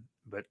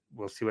 but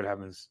we'll see what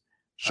happens.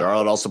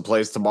 Charlotte also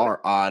plays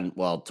tomorrow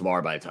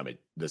tomorrow by the time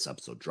this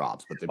episode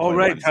drops. But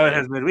Charlotte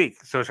has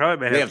midweek. So Charlotte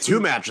may have 2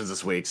 matches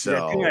this week.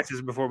 So 2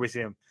 matches before we see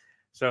them.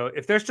 So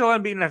if they're still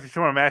unbeaten after 2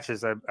 more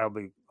matches, I'll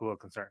be a little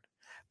concerned.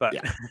 But,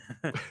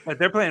 but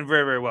they're playing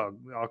very, very well.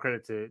 All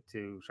credit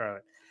to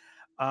Charlotte.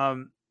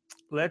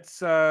 Let's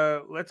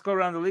go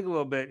around the league a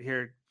little bit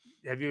here.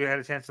 Have you had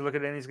a chance to look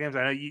at any of these games?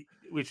 I know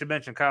we should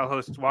mention Kyle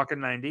hosts Walk in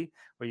 90,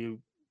 where you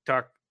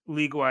talk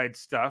league-wide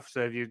stuff.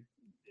 So have you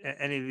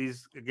any of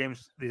these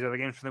other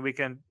games from the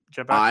weekend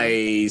jump out?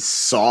 I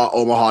saw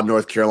Omaha,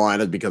 North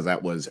Carolina, because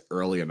that was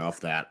early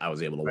enough that I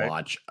was able to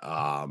watch.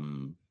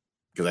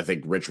 Because I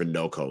think Richmond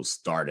NoCo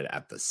started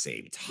at the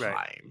same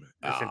time.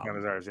 The same time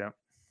as ours, yeah.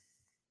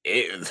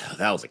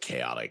 That was a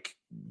chaotic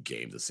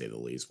game to say the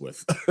least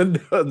with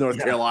North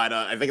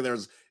Carolina. I think there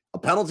was a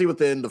penalty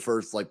within the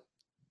first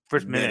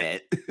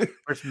minute.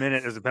 First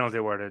minute is a penalty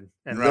awarded,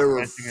 and there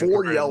were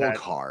 4 yellow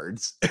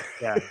cards.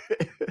 Yeah,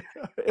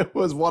 it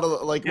was one of the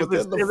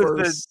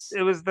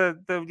It was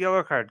the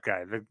yellow card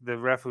guy, the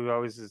ref who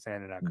always is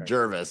handing out cards.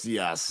 Jervis,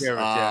 yes.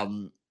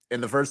 In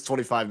the first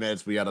 25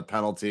 minutes, we had a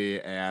penalty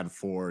and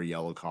 4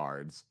 yellow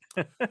cards.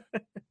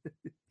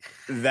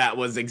 That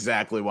was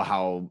exactly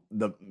how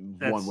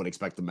one would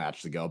expect the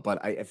match to go.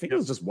 But I think it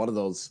was just one of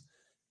those.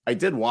 I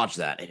did watch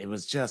that, and it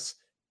was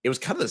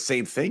kind of the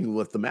same thing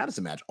with the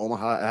Madison match.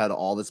 Omaha had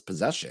all this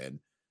possession,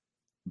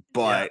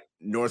 but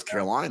North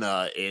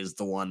Carolina is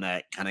the one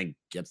that kind of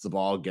gets the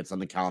ball, gets on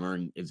the counter,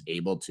 and is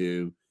able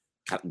to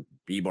kind of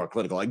be more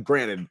clinical. Like,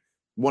 granted,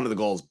 one of the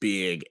goals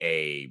being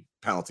a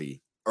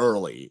penalty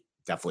early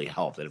definitely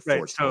helped. It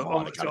forced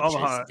Omaha to kind of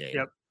chase the game.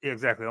 Yep.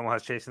 Exactly.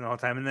 Omaha's chasing the whole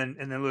time. And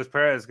then Luis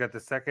Perez got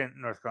the second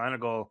North Carolina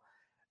goal.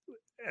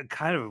 A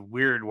kind of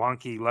weird,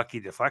 wonky,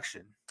 lucky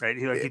deflection, right?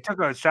 He took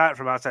a shot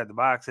from outside the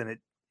box and it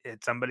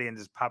hit somebody and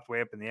just popped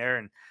way up in the air,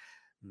 and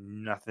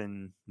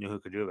nothing knew who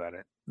could do about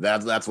it.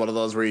 That's one of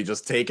those where you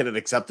just take it and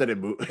accept it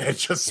and move.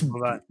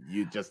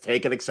 You just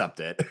take and accept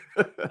it.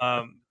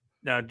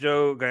 Now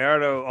Joe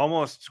Gallardo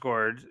almost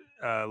scored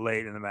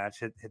late in the match,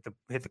 hit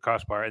the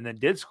crossbar, and then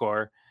did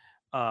score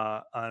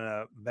on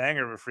a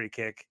banger of a free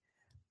kick.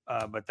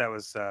 But that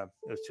was it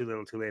was too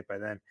little, too late by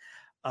then.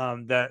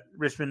 That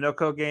Richmond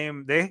NoCo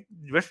game,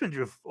 Richmond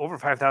drew over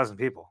 5,000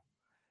 people.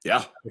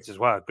 Yeah, which is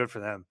wild. Good for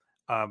them.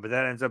 But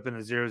that ends up in a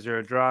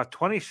 0-0 draw.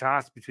 20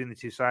 shots between the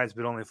two sides,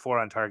 but only 4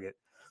 on target.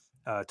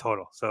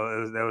 total.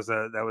 So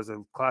that was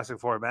a classic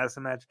Forward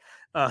Madison match.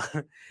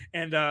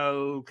 And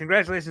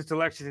congratulations to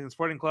Lexington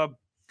Sporting Club.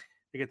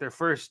 They get their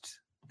first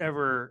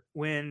ever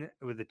win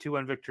with a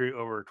 2-1 victory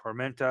over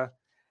Tormenta.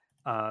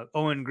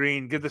 Owen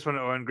Green, give this one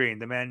to Owen Green,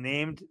 the man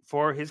named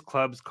for his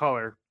club's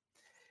color,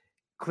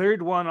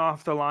 cleared one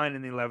off the line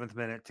in the 11th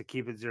minute to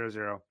keep it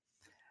 0-0.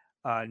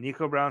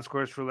 Nico Brown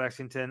scores for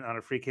Lexington on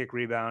a free kick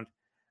rebound.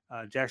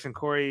 Jackson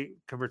Corey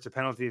converts a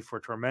penalty for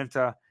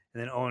Tormenta.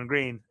 And then Owen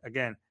Green,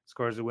 again,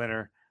 scores the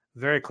winner.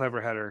 Very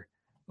clever header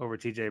over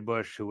TJ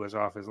Bush, who was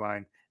off his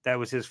line. That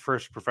was his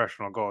first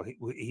professional goal.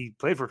 He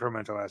played for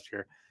Tormenta last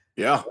year.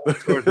 Yeah. I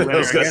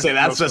was going to say,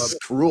 that's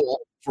just cruel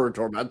for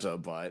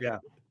Tormenta, but. Yeah.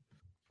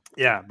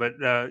 Yeah, but,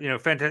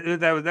 fantastic.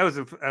 That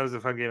was a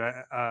fun game.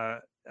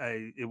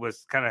 It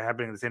was kind of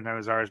happening at the same time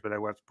as ours, but I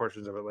watched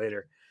portions of it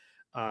later.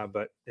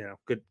 But,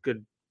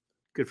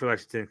 good for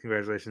Lexington.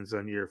 Congratulations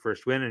on your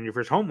first win and your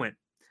first home win.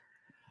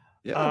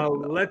 Yeah,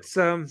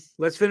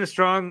 let's finish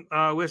strong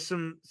with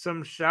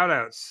some shout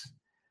outs.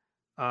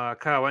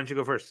 Kyle, why don't you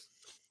go first?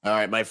 All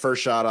right, my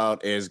first shout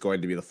out is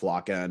going to be the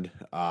Flock End.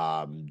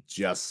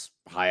 Just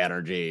high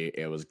energy.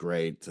 It was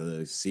great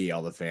to see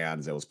all the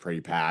fans. It was pretty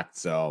packed.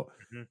 So,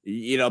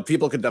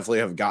 people could definitely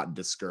have gotten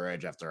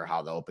discouraged after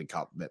how the Open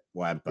Cup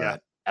went,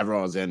 but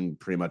everyone was in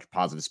pretty much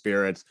positive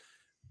spirits.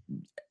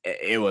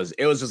 It was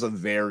just a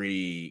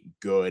very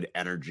good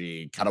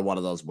energy, kind of one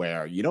of those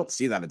where you don't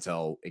see that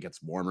until it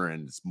gets warmer,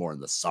 and it's more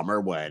in the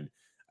summer when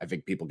I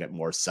think people get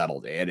more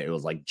settled in. It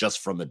was like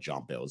just from the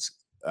jump, it was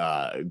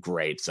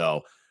great.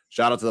 So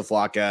shout out to the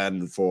Flock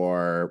End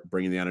for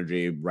bringing the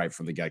energy right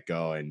from the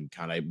get-go and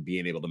kind of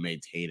being able to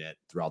maintain it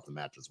throughout the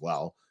match as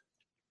well.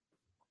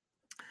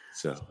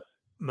 So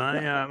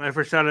my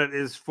first shout out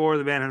is for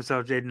the man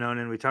himself, Jaden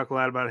Onan. We talk a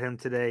lot about him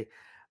today.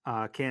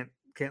 Can't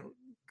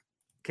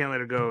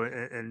let it go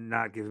and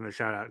not give him a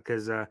shout out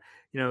because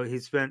he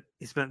spent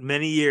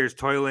many years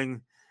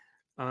toiling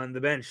on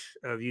the bench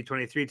of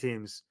U23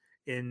 teams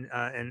in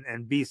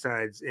and B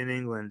sides in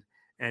England,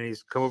 and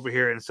he's come over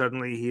here and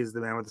suddenly he's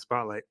the man with the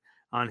spotlight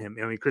on him.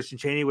 I mean, Christian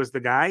Chaney was the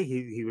guy;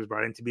 he was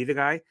brought in to be the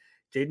guy.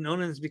 Jaden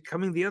Onan is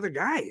becoming the other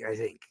guy. I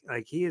think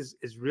he is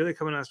really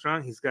coming on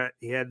strong.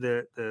 He had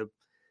the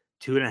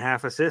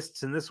 2.5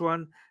 assists in this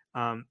one.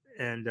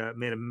 And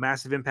made a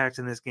massive impact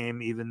in this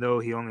game, even though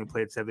he only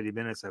played 70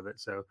 minutes of it.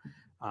 So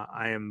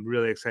I am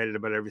really excited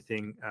about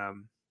everything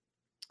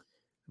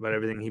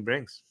he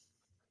brings.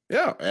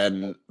 Yeah,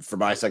 and for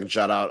my second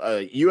shout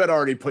out, you had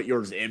already put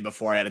yours in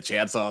before I had a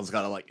chance. So I was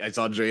kind of like, I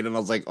saw Jade and I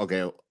was like,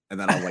 okay. And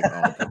then I was like,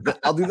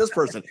 I'll do this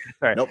person.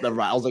 Right. Nope, never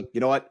mind. I was like,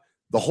 you know what?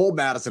 The whole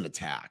Madison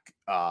attack,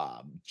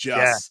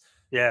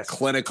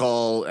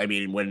 clinical. I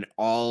mean, when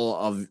all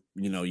of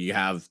you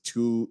have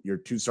your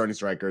two starting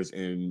strikers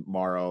in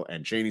Morrow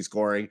and Chaney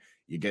scoring,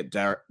 you get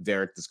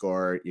Derek to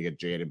score, you get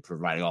Jaden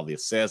providing all the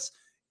assists.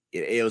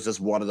 It was just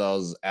one of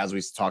those, as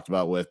we talked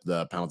about with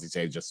the penalty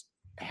save, just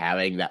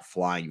having that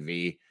flying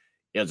V.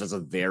 It was just a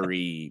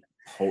very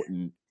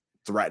potent,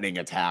 threatening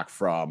attack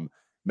from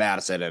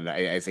Madison, and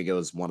I think it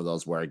was one of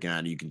those where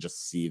again you can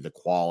just see the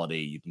quality.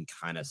 You can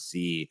kind of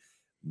see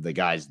the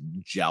guys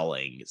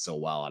gelling so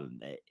well,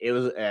 and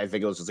I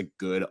think it was just a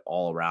good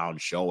all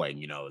around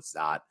showing. It's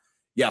not,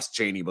 yes,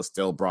 Chaney was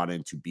still brought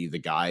in to be the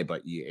guy,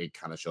 but it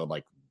kind of showed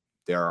like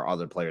there are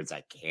other players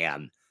that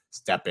can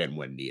step in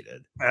when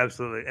needed.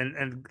 Absolutely,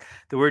 and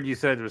the word you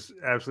said was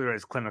absolutely right.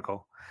 It's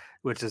clinical,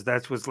 which is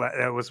that was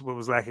what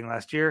was lacking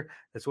last year.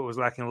 That's what was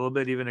lacking a little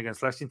bit even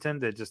against Lexington.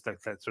 They just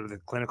that sort of the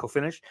clinical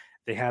finish.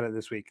 They had it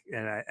this week,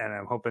 and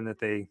I'm hoping that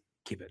they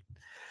keep it.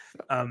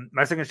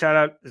 My second shout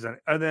out is on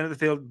the other end of the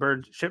field,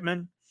 Bird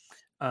Shipman.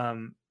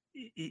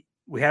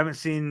 We haven't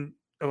seen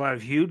a lot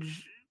of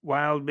huge,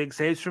 wild, big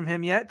saves from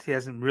him yet. He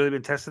hasn't really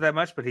been tested that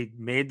much, but he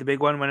made the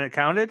big one when it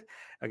counted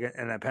again,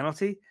 and that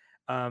penalty.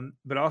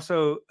 But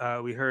also,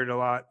 we heard a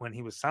lot when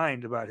he was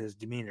signed about his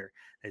demeanor.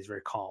 He's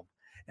very calm,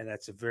 and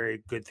that's a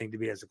very good thing to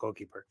be as a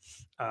goalkeeper.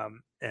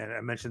 And I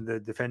mentioned the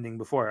defending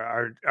before.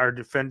 Our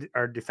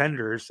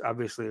defenders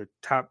obviously are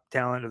top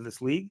talent of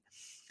this league.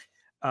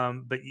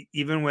 But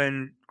even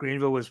when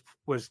Greenville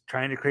was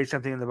trying to create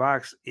something in the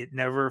box, it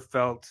never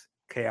felt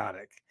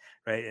chaotic,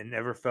 right? It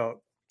never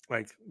felt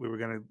like we were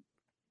going to.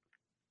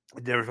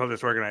 It never felt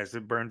disorganized.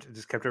 It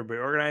just kept everybody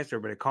organized,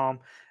 everybody calm,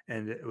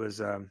 and it was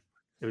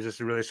just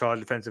a really solid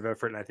defensive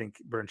effort. And I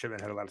think Burn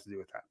Shipman had a lot to do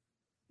with that.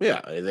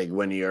 Yeah, I think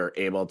when you're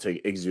able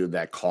to exude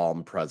that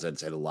calm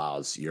presence, it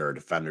allows your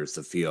defenders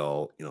to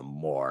feel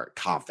more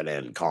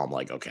confident, calm.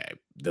 Like, okay,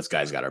 this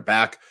guy's got our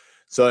back.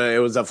 So it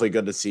was definitely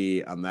good to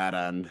see on that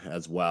end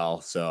as well.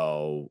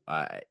 So,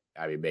 I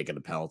mean, making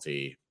a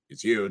penalty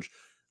is huge.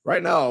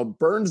 Right now,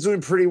 Burns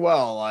doing pretty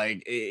well.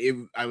 Like,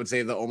 I would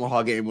say the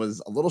Omaha game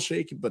was a little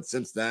shaky, but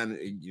since then,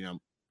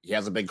 he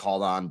hasn't been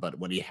called on. But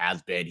when he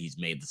has been, he's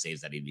made the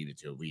saves that he needed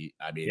to. He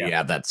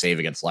had that save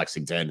against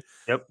Lexington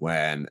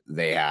when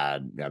they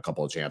had a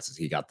couple of chances.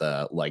 He got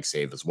the leg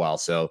save as well.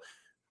 So,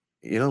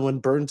 when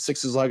Burns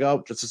sticks his leg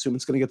out, just assume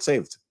it's going to get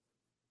saved.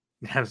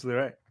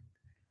 Absolutely right.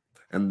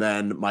 And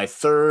then my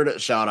third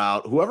shout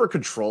out, whoever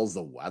controls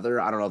the weather,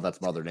 I don't know if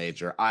that's Mother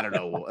Nature. I don't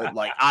know.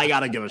 Like, I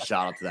got to give a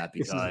shout out to that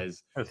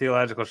because a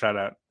theological shout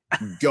out.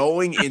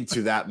 Going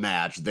into that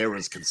match, there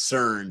was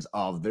concerns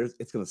of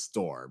it's going to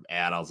storm.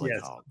 And I was like,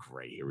 oh,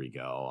 great. Here we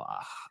go.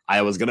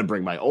 I was going to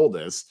bring my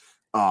oldest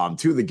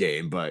to the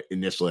game, but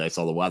initially I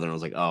saw the weather and I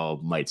was like, oh,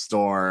 might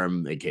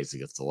storm in case it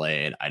gets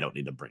delayed. I don't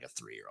need to bring a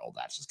 3-year-old.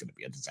 That's just going to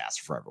be a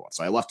disaster for everyone.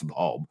 So I left him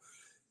home.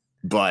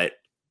 But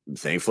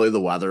thankfully,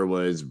 the weather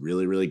was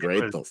really, really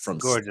great. From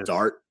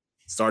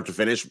start to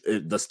finish,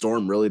 the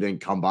storm really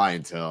didn't come by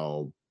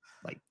until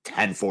like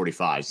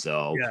 10:45.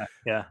 So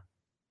yeah.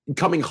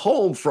 Coming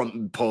home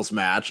from post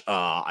match,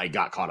 I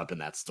got caught up in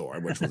that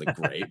storm, which wasn't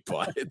great.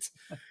 But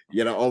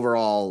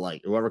overall,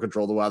 like whoever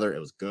controlled the weather, it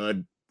was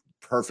good.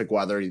 Perfect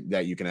weather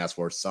that you can ask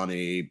for.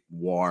 Sunny,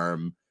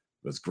 warm,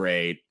 it was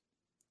great.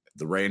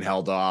 The rain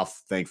held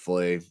off,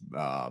 thankfully.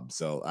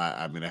 So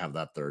I'm gonna have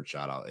that third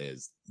shout out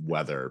is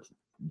weather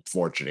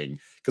fortunating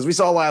because we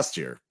saw last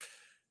year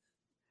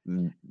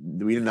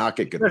we did not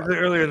get good weather.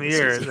 Earlier in the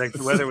year. Like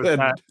the weather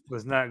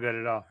was not good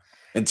at all.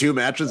 In 2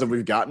 matches, and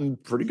we've gotten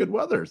pretty good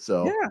weather.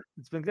 So yeah,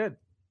 it's been good.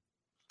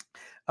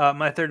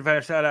 My third and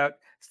final shout out,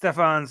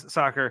 Stefan's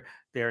Soccer.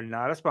 They are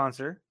not a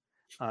sponsor.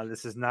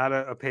 This is not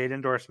a paid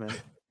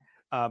endorsement,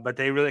 but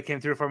they really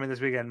came through for me this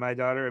weekend. My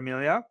daughter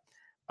Amelia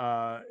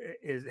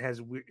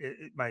has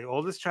my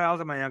oldest child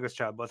and my youngest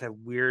child both have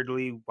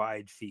weirdly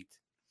wide feet,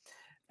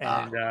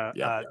 and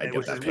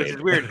which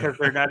is weird because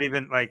they're not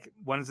even like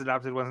one's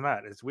adopted, one's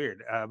not. It's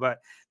weird, but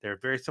they're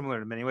very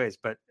similar in many ways.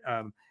 But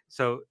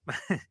so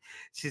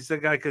she's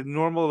like a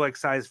normal like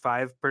size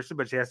 5 person,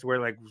 but she has to wear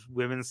like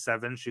women's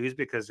 7 shoes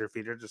because her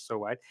feet are just so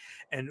wide,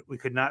 and we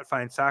could not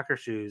find soccer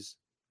shoes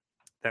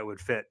that would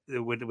fit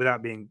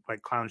without being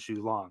like clown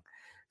shoe long.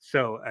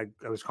 So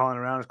I was calling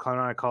around.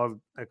 I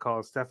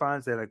called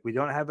Stefan's. They're like, we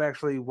don't have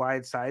actually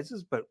wide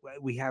sizes, but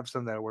we have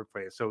some that'll work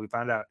for you. So we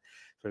found out.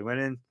 So we went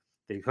in.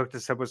 They hooked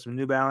us up with some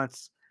New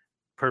Balance,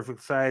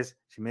 perfect size.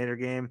 She made her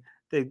game.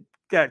 They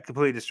got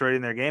completely destroyed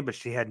in their game, but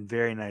she had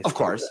very nice. Of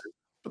course,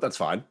 but that's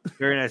fine.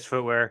 Very nice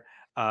footwear.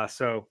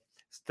 So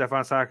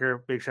Stefan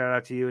Soccer, big shout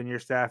out to you and your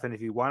staff. And if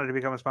you wanted to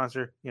become a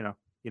sponsor, you know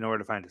where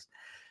to find us.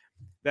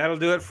 That'll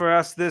do it for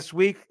us this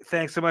week.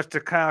 Thanks so much to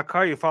Kyle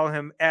Carr. You follow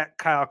him at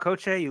Kyle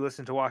Coche. You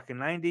listen to Walking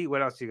 90.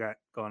 What else you got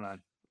going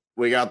on?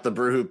 We got the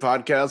Brew Hoop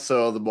podcast.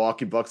 So the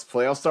Milwaukee Bucks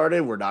playoffs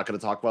started. We're not going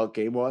to talk about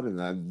game 1, and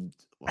then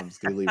I'm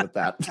just going to leave it at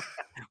that.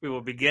 We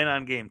will begin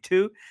on game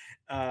 2.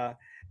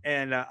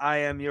 And I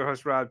am your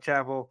host, Rob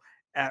Chappell,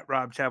 at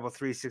Rob Chappell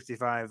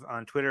 365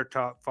 on Twitter.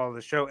 Follow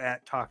the show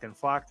at Talk and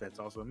Flock. That's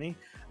also me.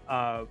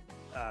 Talk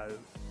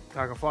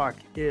and Flock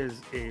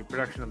is a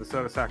production of the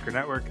Soda Soccer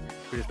Network,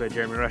 produced by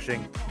Jeremy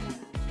Rushing.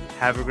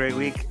 Have a great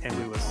week, and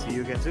we will see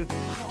you again soon.